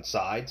 2 different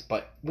sides,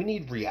 but we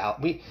need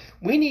reality.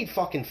 We need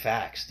fucking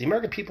facts. The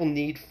American people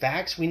need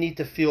facts. We need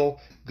to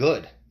feel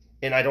good.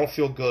 And I don't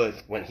feel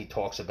good when he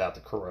talks about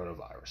the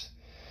coronavirus.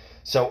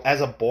 So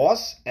as a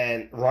boss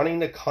and running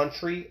the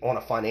country on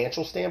a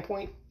financial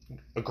standpoint,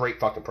 a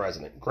great fucking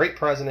president. Great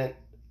president.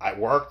 I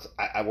worked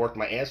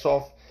my ass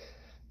off.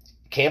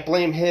 Can't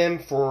blame him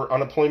for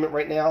unemployment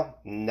right now.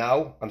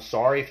 No, I'm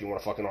sorry. If you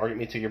want to fucking argue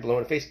me till you're blue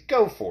in the face,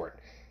 go for it.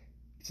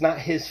 It's not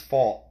his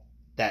fault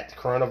that the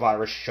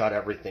coronavirus shut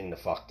everything the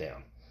fuck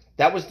down.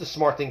 That was the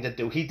smart thing to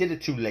do. He did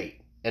it too late.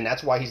 and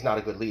that's why he's not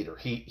a good leader.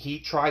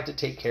 He tried to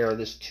take care of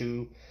this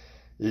too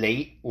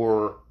late,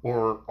 or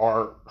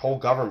our whole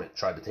government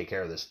tried to take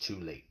care of this too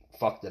late.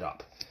 Fucked it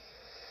up.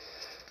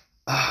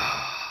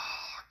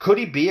 Could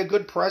he be a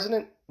good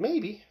president?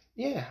 Maybe.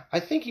 Yeah, I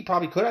think he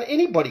probably could.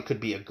 Anybody could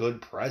be a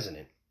good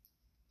president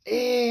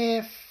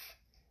if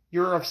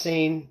you're of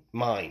sane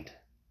mind.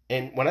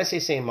 And when I say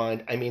sane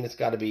mind, I mean it's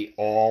got to be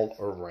all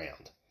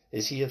around.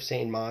 Is he of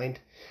sane mind?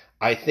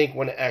 I think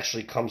when it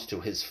actually comes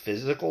to his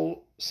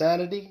physical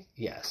sanity,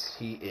 yes,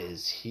 he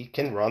is. He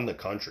can run the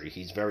country.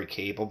 He's very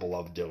capable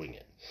of doing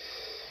it.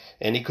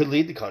 And he could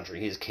lead the country.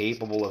 He is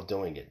capable of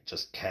doing it.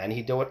 Just can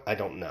he do it? I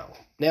don't know.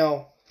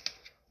 Now,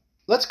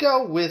 let's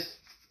go with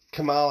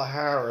Kamala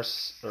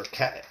Harris, or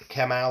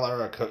Kamala,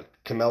 or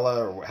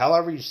Camilla, or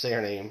however you say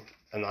her name.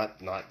 I'm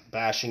not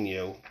bashing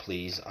you,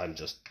 please. I'm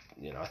just,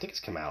 I think it's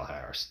Kamala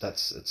Harris.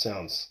 It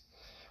sounds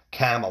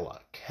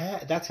Kamala.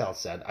 That's how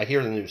it's said. I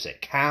hear the news say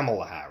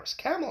Kamala Harris.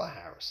 Kamala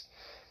Harris.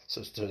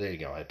 So there you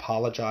go. I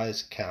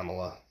apologize,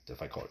 Kamala,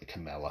 if I call it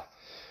Kamala.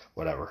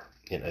 Whatever.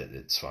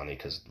 It's funny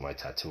because my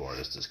tattoo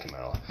artist is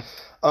Kamala.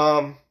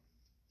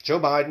 Joe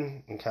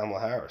Biden and Kamala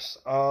Harris.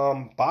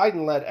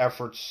 Biden led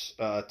efforts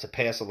to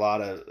pass a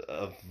lot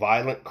of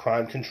violent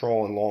crime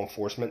control and law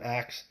enforcement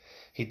acts.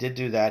 He did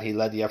do that. He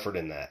led the effort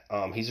in that.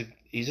 He's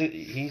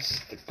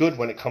good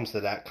when it comes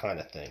to that kind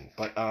of thing.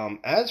 But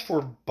as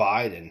for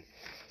Biden,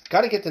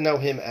 got to get to know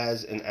him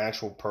as an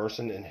actual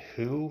person and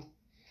who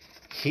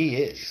he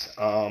is.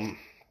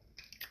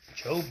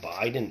 Joe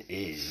Biden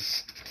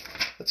is.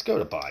 Let's go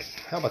to Biden.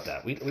 How about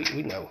that? We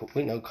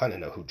kind of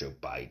know who Joe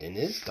Biden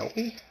is, don't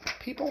we,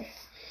 people?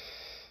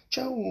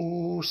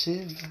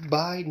 Joseph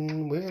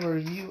Biden, where are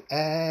you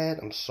at?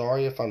 I'm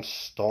sorry if I'm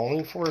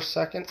stalling for a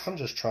second. I'm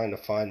just trying to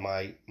find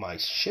my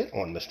shit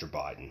on Mr.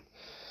 Biden.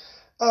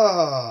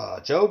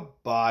 Joe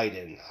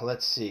Biden.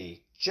 Let's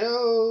see.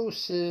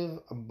 Joseph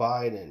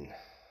Biden.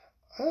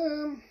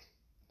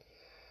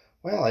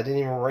 Well, I didn't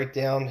even write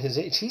down his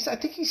age. I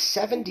think he's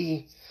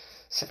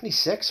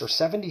 76 or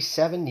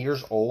 77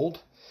 years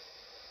old.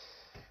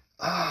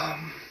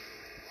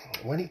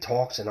 When he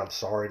talks, and I'm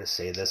sorry to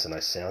say this, and I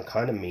sound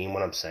kind of mean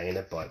when I'm saying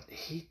it, but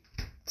he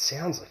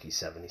sounds like he's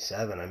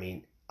 77. I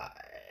mean,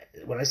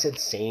 when I said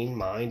sane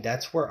mind,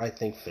 that's where I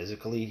think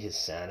physically his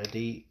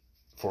sanity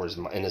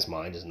in his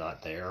mind is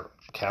not there.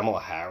 Kamala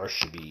Harris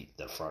should be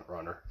the front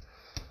runner,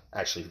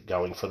 actually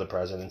going for the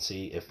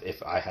presidency.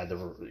 If I had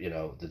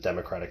the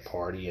Democratic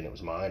Party and it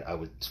was mine, I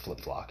would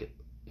flip-flop it.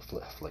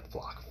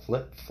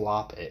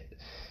 Flip-flop it.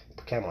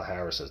 Put Kamala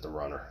Harris as the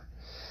runner.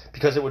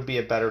 Because it would be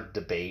a better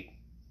debate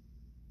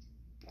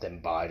than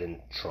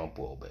Biden-Trump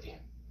will be.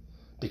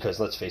 Because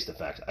let's face the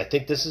facts. I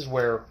think this is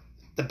where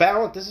the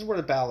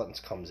balance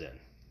comes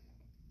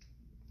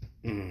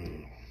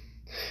in.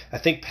 I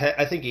think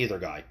either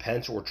guy,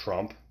 Pence or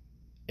Trump,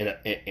 in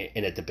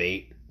a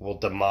debate will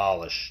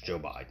demolish Joe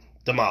Biden.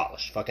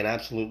 Demolish. Fucking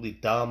absolutely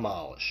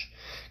demolish.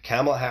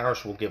 Kamala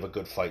Harris will give a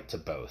good fight to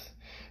both.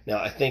 Now,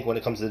 I think when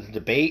it comes to the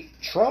debate,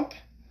 Trump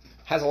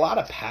has a lot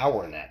of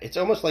power in that. It's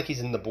almost like he's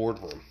in the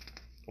boardroom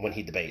when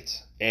he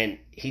debates, and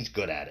he's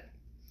good at it.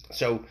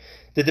 So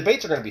the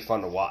debates are going to be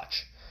fun to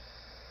watch.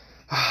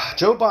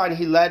 Joe Biden,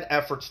 he led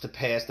efforts to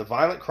pass the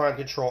Violent Crime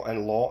Control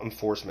and Law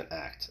Enforcement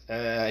Act.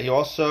 He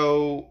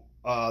also,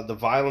 the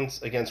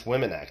Violence Against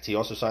Women Act, he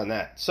also signed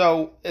that.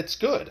 So it's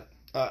good.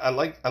 I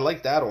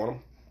like that on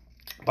him.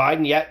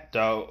 Biden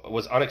though,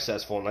 was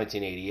unsuccessful in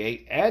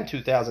 1988 and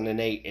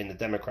 2008 in the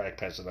Democratic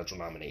presidential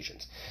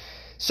nominations.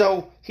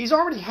 So he's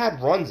already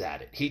had runs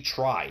at it. He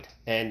tried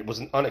and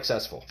was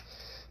unsuccessful.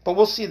 But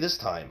we'll see this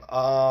time.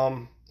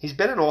 He's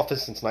been in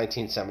office since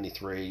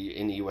 1973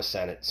 in the U.S.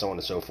 Senate, so on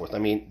and so forth. I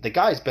mean, the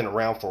guy's been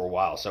around for a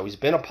while, so he's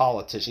been a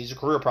politician. He's a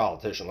career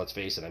politician, let's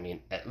face it. I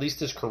mean, at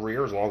least his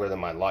career is longer than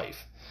my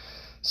life.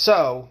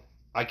 So,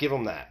 I give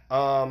him that.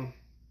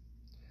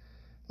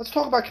 Let's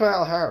talk about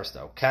Kamala Harris,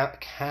 though.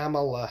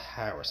 Kamala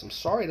Harris. I'm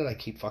sorry that I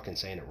keep fucking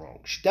saying it wrong.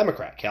 She's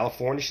Democrat,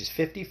 California. She's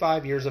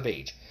 55 years of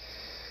age.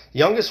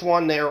 Youngest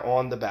one there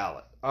on the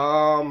ballot.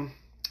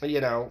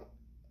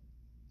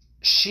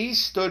 She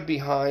stood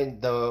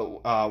behind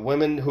the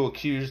women who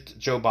accused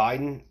Joe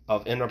Biden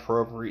of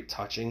inappropriate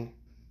touching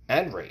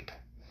and rape.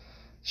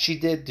 She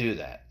did do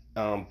that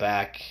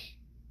back,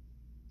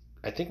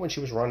 I think, when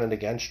she was running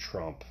against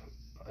Trump.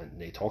 And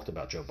they talked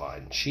about Joe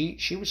Biden. She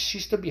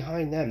stood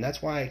behind them.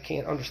 That's why I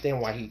can't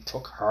understand why he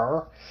took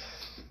her.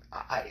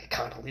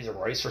 Condoleezza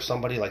Rice or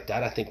somebody like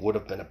that, I think, would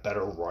have been a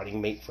better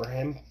running mate for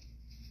him.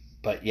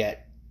 But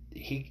yet,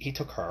 he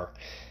took her.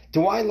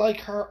 Do I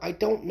like her? I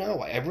don't know.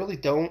 I really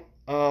don't.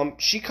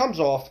 She comes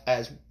off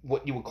as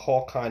what you would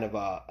call kind of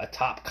a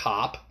top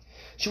cop.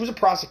 She was a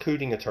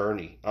prosecuting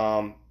attorney.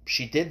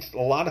 She did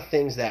a lot of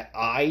things that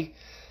I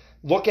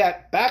look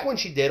at. Back when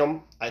she did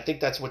them, I think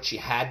that's what she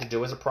had to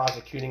do as a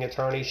prosecuting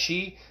attorney.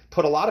 She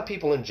put a lot of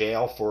people in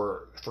jail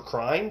for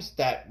crimes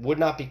that would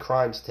not be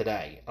crimes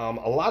today. A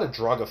lot of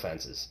drug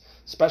offenses,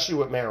 especially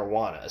with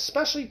marijuana.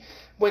 Especially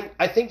when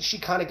I think she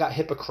kind of got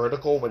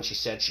hypocritical when she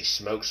said she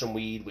smoked some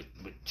weed with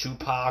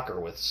Tupac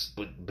or with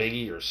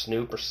Biggie or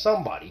Snoop or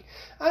somebody.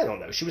 I don't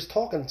know. She was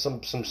talking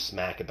some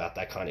smack about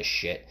that kind of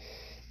shit.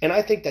 And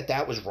I think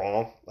that was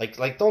wrong.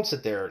 Like, don't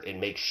sit there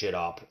and make shit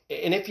up.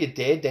 And if you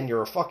did, then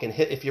you're a fucking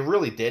hit. If you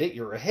really did it,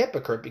 you're a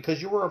hypocrite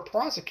because you were a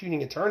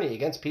prosecuting attorney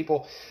against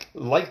people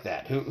like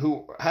that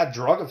who had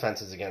drug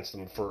offenses against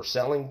them for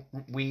selling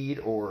weed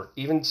or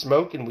even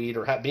smoking weed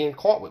or being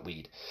caught with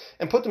weed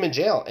and put them in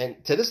jail.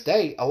 And to this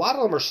day, a lot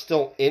of them are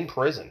still in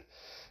prison.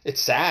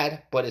 It's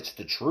sad, but it's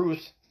the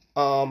truth.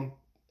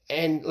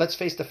 And let's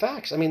face the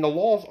facts. I mean, the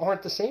laws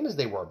aren't the same as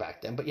they were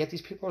back then, but yet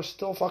these people are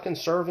still fucking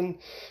serving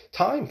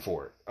time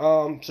for it.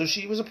 So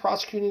she was a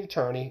prosecuting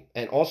attorney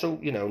and also,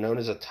 known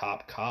as a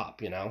top cop,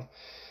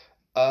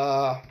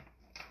 I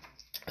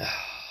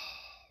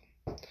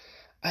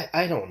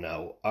don't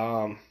know.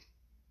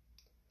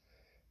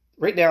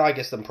 Right now, I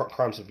guess the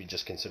crimes would be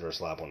just considered a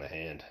slap on the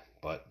hand,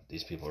 but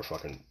these people are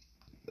fucking,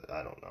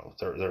 I don't know.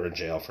 They're in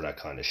jail for that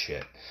kind of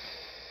shit.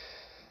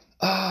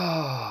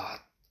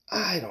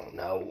 I don't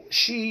know.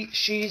 She's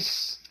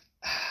just,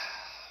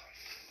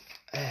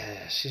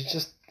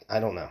 I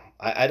don't know.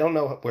 I don't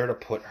know where to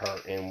put her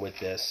in with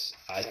this.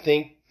 I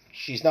think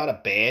she's not a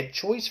bad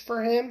choice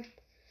for him,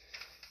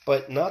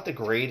 but not the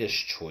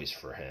greatest choice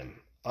for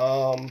him.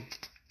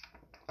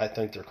 I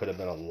think there could have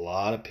been a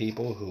lot of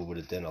people who would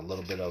have done a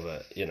little bit of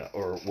a,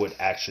 or would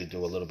actually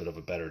do a little bit of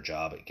a better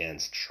job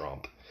against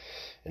Trump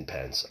and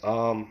Pence.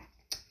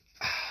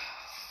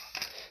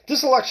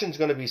 This election is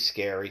going to be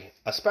scary,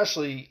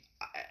 especially.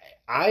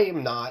 I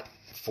am not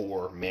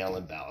for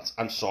mail-in ballots.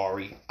 I'm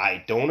sorry.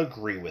 I don't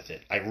agree with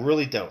it. I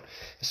really don't.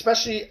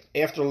 Especially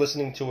after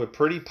listening to a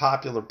pretty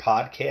popular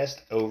podcast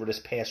over this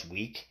past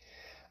week.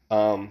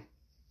 A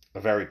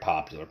very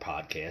popular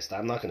podcast.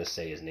 I'm not going to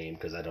say his name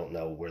because I don't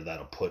know where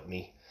that'll put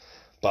me.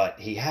 But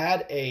he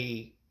had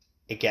a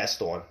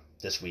guest on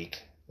this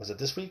week. Was it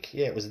this week?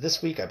 Yeah, it was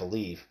this week, I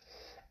believe.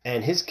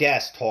 And his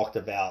guest talked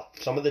about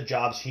some of the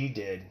jobs he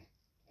did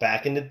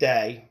back in the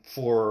day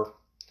for...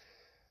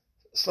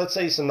 So let's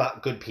say some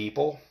not good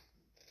people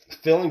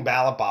filling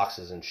ballot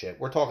boxes and shit.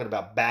 We're talking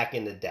about back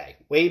in the day,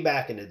 way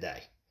back in the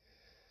day.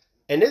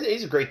 And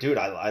he's a great dude.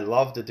 I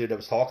love the dude that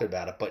was talking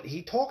about it. But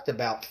he talked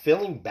about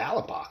filling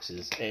ballot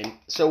boxes. And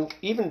so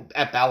even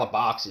at ballot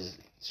boxes,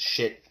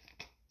 shit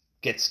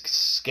gets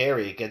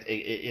scary.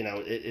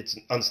 It's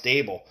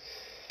unstable.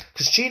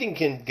 Because cheating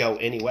can go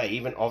any way.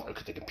 Even off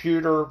the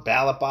computer,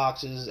 ballot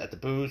boxes, at the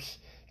booths.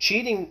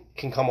 Cheating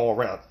can come all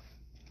around.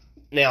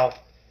 Now...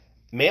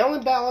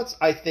 mail-in ballots,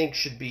 I think,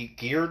 should be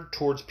geared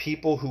towards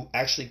people who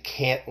actually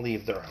can't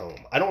leave their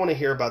home. I don't want to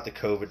hear about the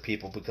COVID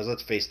people because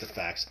let's face the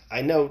facts.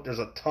 I know there's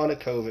a ton of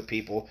COVID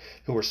people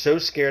who are so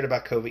scared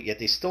about COVID, yet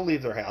they still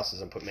leave their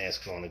houses and put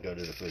masks on and go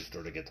to the food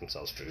store to get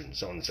themselves food and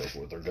so on and so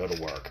forth, or go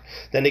to work.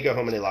 Then they go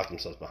home and they lock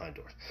themselves behind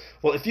doors.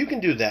 Well, if you can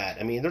do that,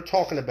 I mean, they're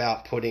talking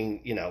about putting,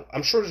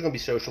 I'm sure there's going to be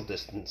social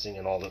distancing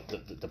and all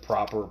the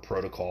proper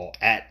protocol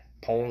at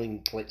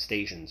polling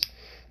stations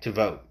to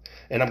vote.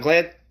 And I'm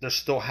glad they're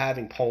still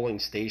having polling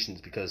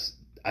stations because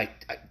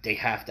they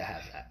have to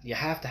have that. You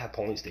have to have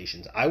polling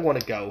stations. I want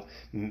to go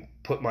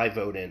put my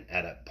vote in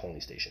at a polling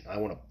station. I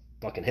want to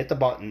fucking hit the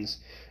buttons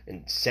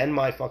and send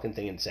my fucking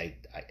thing and say,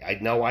 I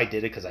know I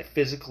did it because I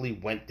physically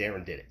went there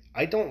and did it.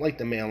 I don't like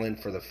the mail-in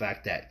for the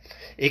fact that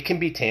it can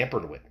be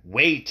tampered with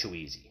way too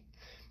easy.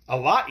 A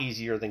lot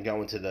easier than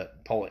going to the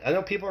polling. I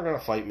know people are going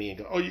to fight me and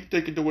go,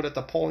 they can do it at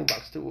the polling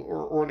box too,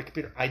 or on the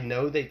computer. I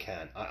know they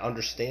can. I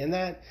understand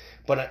that.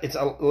 But it's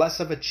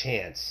less of a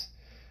chance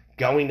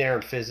going there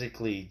and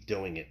physically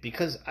doing it.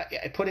 Because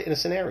I put it in a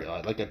scenario.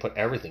 I put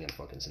everything in a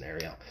fucking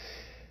scenario.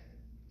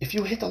 If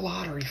you hit the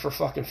lottery for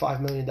fucking $5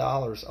 million,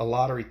 a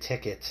lottery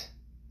ticket,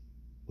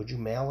 would you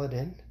mail it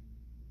in?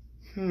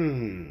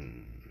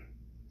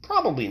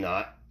 Probably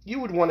not. You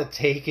would want to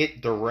take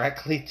it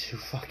directly to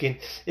fucking...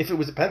 If it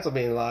was a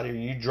Pennsylvania lottery,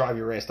 you'd drive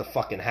your ass to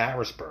fucking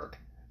Harrisburg.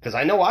 Because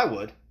I know I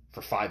would for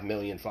 $5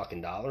 million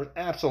fucking dollars.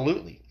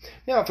 Absolutely.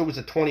 Now, if it was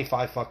a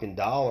 $25 fucking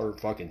dollar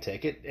fucking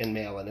ticket and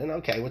mail it in,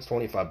 okay, what's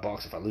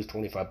 $25? If I lose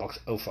 $25,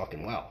 oh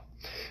fucking well.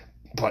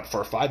 But for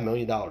a $5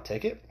 million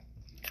ticket,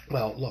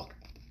 well, look,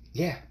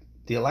 yeah,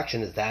 the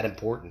election is that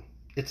important.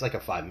 It's like a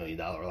 $5 million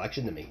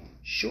election to me.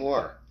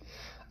 Sure.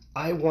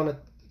 I want it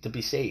to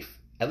be safe.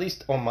 At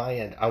least on my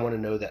end, I want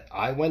to know that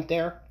I went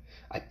there,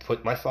 I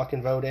put my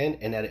fucking vote in,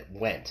 and that it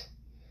went.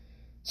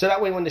 So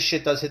that way when the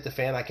shit does hit the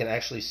fan, I can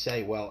actually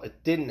say, well,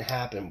 it didn't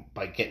happen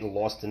by getting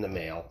lost in the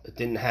mail. It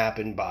didn't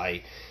happen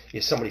by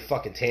somebody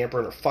fucking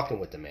tampering or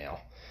fucking with the mail.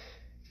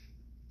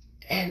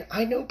 And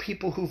I know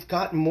people who've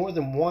gotten more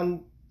than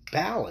one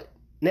ballot.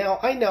 Now,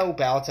 I know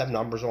ballots have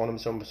numbers on them,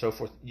 so on and so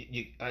forth.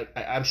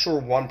 I'm sure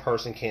one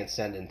person can't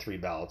send in 3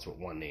 ballots with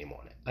one name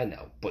on it. I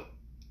know, but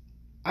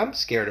I'm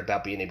scared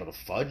about being able to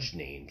fudge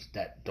names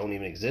that don't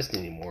even exist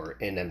anymore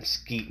and them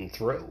skeeting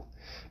through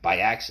by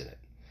accident,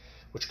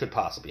 which could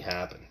possibly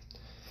happen.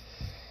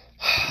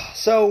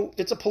 So,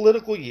 it's a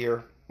political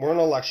year. We're in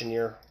an election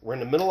year. We're in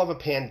the middle of a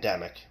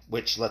pandemic,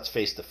 which, let's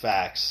face the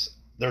facts,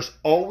 There's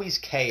always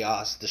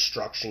chaos,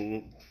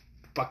 destruction,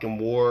 fucking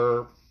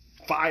war,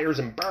 fires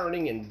and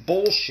burning and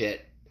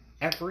bullshit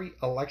every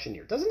election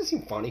year. Doesn't it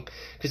seem funny?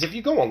 Because if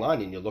you go online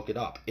and you look it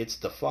up, it's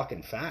the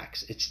fucking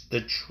facts. It's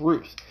the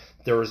truth.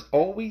 There is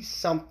always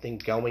something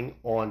going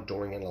on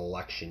during an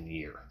election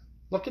year.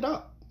 Look it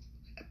up.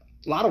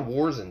 A lot of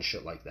wars and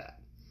shit like that.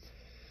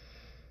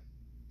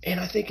 And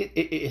I think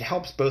it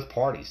helps both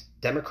parties,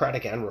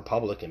 Democratic and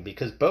Republican,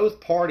 because both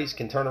parties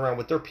can turn around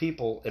with their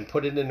people and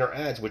put it in their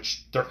ads,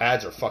 which their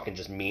ads are fucking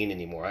just mean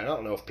anymore. I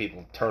don't know if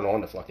people turn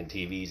on the fucking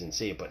TVs and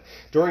see it, but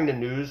during the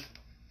news,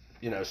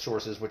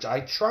 sources, which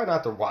I try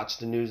not to watch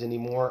the news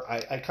anymore,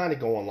 I kind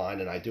of go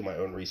online and I do my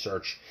own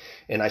research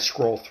and I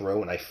scroll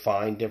through and I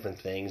find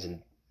different things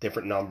and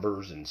different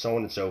numbers and so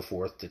on and so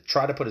forth to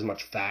try to put as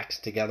much facts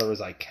together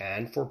as I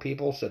can for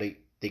people so they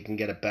can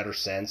get a better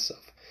sense of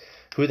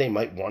who they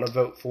might want to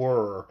vote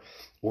for,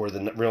 or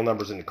the real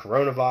numbers in the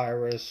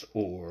coronavirus,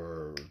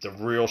 or the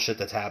real shit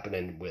that's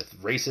happening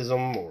with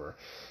racism, or,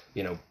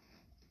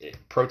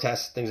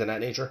 protests, things of that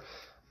nature.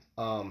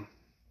 I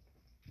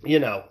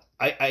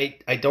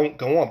don't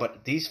go on,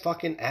 but these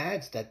fucking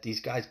ads that these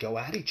guys go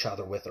at each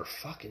other with are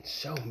fucking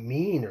so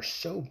mean or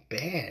so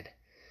bad.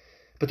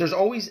 But there's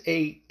always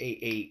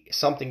a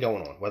something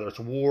going on, whether it's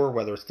war,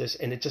 whether it's this,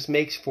 and it just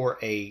makes for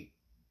the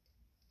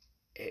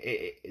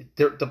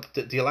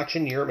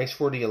election year, it makes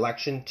for the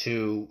election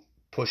to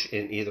push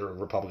in either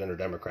Republican or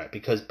Democrat,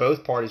 because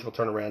both parties will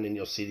turn around and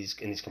you'll see these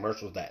in these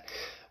commercials that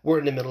we're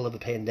in the middle of a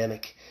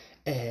pandemic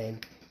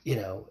and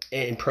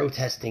and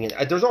protesting,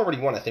 and there's already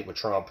one I think with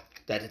Trump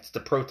that it's the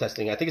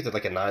protesting. I think it's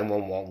like a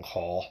 911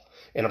 call,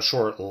 and I'm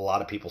sure a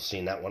lot of people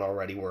seen that one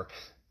already, where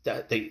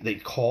that they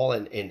call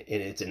and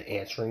it's an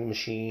answering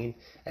machine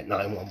at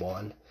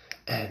 911,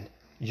 and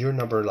you're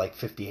number like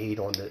 58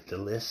 on the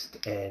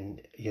list,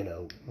 and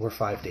we're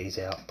 5 days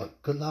out,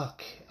 but good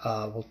luck,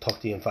 we'll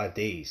talk to you in 5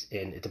 days,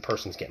 and the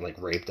person's getting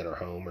like raped in her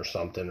home or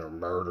something, or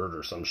murdered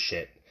or some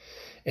shit,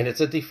 and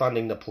it's a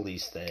defunding the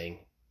police thing,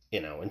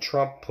 and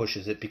Trump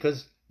pushes it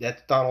because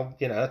that's Donald,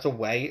 that's a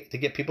way to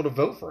get people to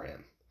vote for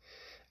him.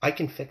 I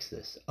can fix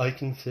this. I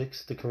can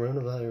fix the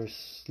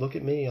coronavirus. Look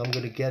at me. I'm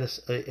going to get us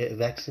a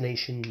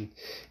vaccination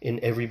and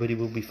everybody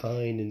will be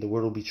fine and the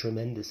world will be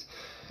tremendous.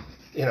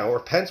 Or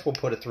Pence will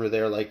put it through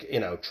there like,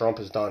 Trump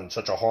has done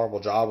such a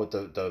horrible job with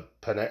the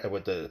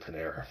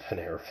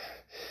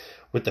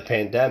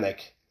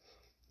pandemic.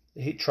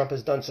 Trump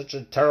has done such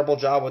a terrible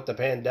job with the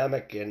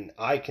pandemic, and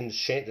I can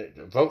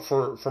vote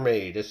for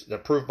me. This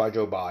approved by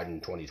Joe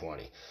Biden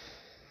 2020.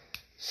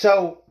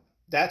 So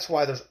that's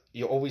why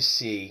you always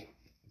see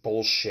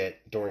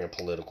bullshit during a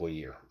political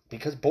year,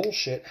 because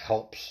bullshit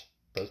helps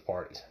both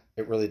parties.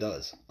 It really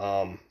does.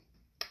 I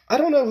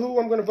don't know who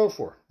I'm going to vote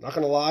for. Not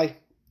going to lie.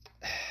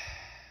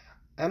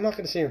 I'm not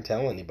going to sit here and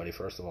tell anybody,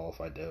 first of all, if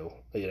I do.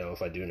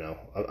 If I do know.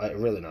 I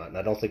really not. And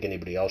I don't think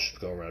anybody else should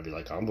go around and be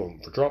like, I'm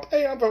voting for Trump.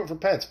 Hey, I'm voting for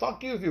Pence.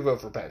 Fuck you if you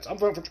vote for Pence. I'm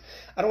voting for...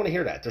 I don't want to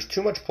hear that. There's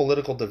too much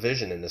political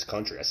division in this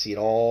country. I see it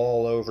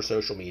all over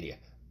social media.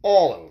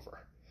 All over.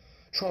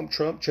 Trump.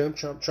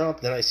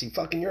 Then I see,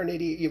 fucking, you're an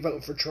idiot. You're voting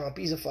for Trump.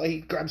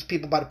 He grabs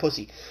people by the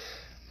pussy.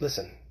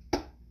 Listen.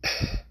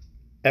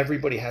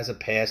 Everybody has a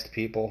past,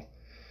 people.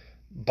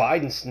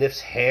 Biden sniffs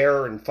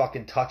hair and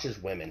fucking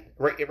touches women.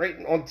 Right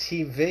on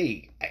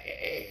TV.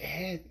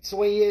 It's the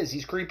way he is.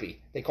 He's creepy.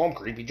 They call him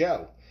Creepy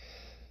Joe.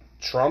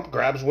 Trump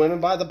grabs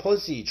women by the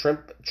pussy.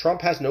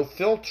 Trump has no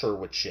filter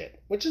with shit.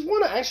 Which is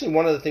one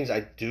of the things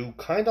I do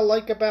kind of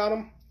like about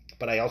him.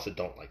 But I also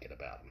don't like it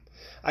about him.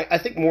 I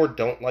think more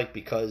don't like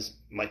because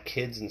my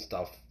kids and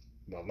stuff,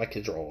 well, my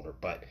kids are older,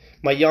 but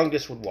my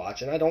youngest would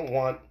watch, and I don't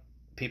want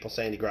people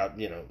saying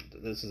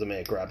this is a man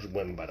who grabs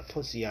women by the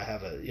pussy. I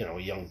have a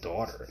young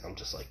daughter, and I'm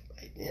just like,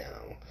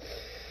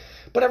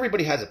 But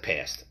everybody has a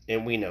past,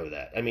 and we know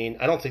that. I mean,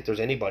 I don't think there's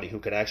anybody who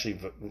could actually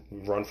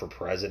run for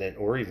president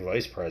or even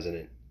vice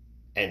president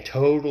and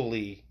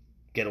totally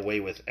get away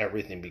with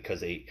everything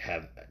because they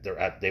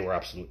were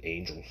absolute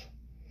angels.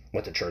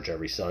 Went to church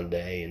every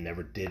Sunday and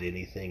never did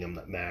anything. I'm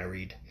not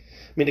married.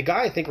 I mean, the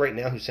guy I think right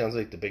now who sounds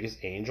like the biggest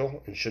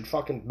angel and should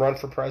fucking run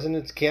for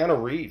president is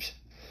Keanu Reeves.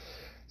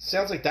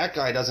 Sounds like that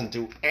guy doesn't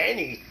do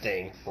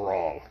anything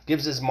wrong.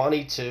 Gives his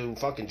money to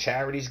fucking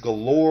charities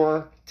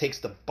galore. Takes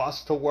the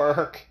bus to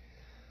work.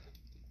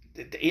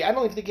 I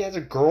don't even think he has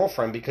a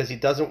girlfriend because he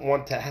doesn't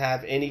want to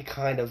have any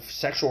kind of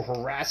sexual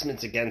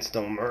harassment against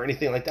him or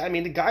anything like that. I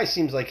mean, the guy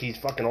seems like he's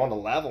fucking on the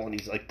level and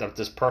he's like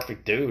this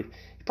perfect dude.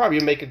 He'd probably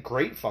make a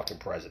great fucking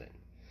president.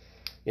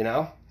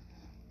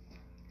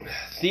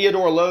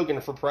 Theodore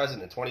Logan for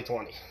president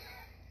 2020.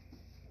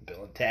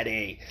 Bill and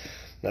Teddy.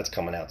 That's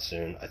coming out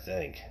soon, I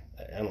think.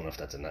 I don't know if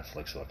that's a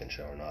Netflix fucking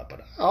show or not,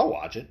 but I'll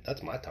watch it.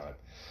 That's my time.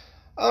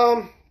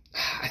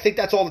 I think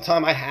that's all the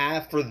time I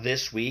have for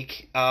this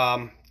week.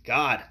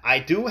 God, I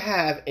do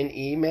have an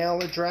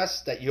email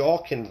address that y'all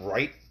can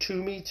write to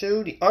me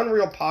to, the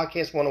Unreal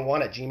Podcast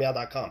 101 at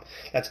gmail.com.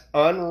 That's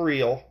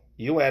Unreal,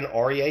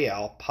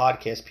 UNREAL,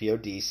 Podcast,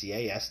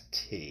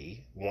 PODCAST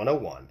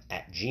 101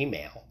 at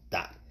gmail.com.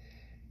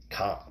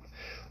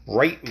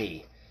 Write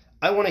me.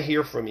 I want to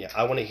hear from you.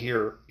 I want to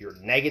hear your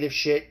negative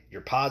shit,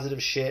 your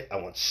positive shit. I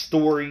want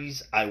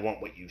stories. I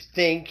want what you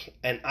think.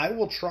 And I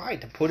will try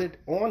to put it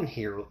on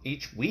here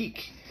each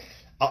week.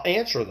 I'll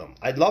answer them.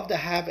 I'd love to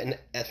have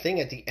a thing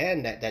at the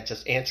end that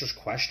just answers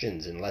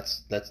questions and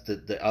lets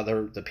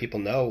the people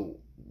know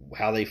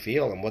how they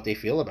feel and what they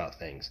feel about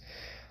things.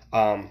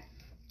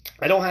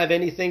 I don't have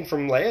anything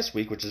from last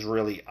week, which is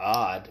really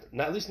odd.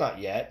 At least not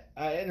yet.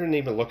 I didn't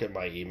even look at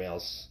my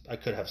emails. I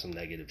could have some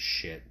negative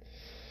shit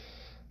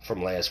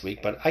from last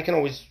week, but I can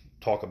always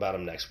talk about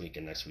them next week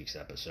in next week's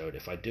episode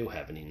if I do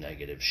have any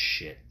negative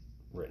shit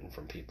written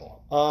from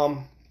people.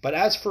 But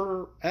as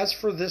for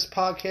this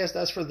podcast,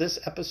 as for this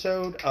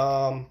episode,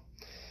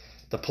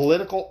 the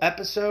political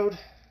episode,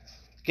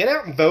 get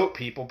out and vote,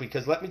 people,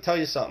 because let me tell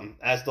you something.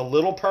 As the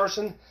little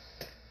person,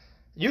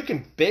 you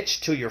can bitch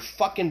till you're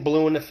fucking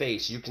blue in the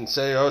face. You can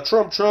say, oh,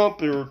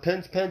 Trump, or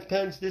Pence,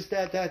 this,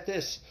 that,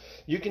 this.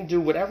 You can do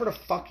whatever the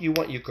fuck you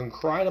want. You can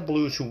cry the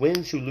blues, who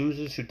wins, who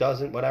loses, who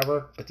doesn't,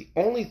 whatever. But the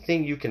only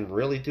thing you can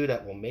really do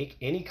that will make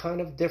any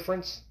kind of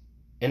difference,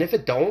 and if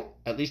it don't,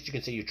 at least you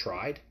can say you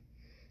tried,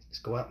 is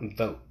go out and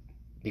vote.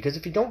 Because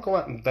if you don't go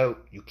out and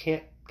vote, you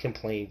can't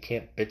complain,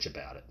 can't bitch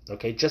about it.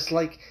 Okay? Just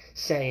like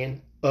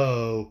saying,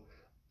 oh,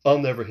 I'll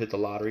never hit the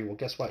lottery. Well,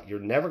 guess what? You're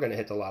never going to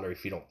hit the lottery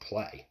if you don't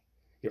play.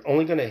 You're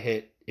only going to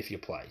hit if you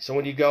play. So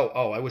when you go,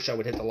 oh, I wish I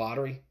would hit the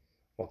lottery,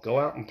 well, go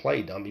out and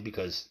play, dummy,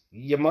 because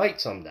you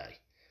might someday.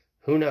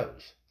 Who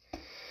knows?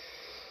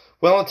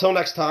 Well, until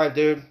next time,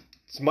 dude,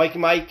 it's Mikey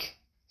Mike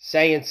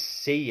saying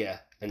see ya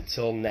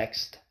until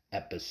next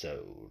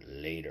episode.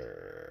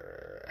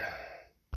 Later.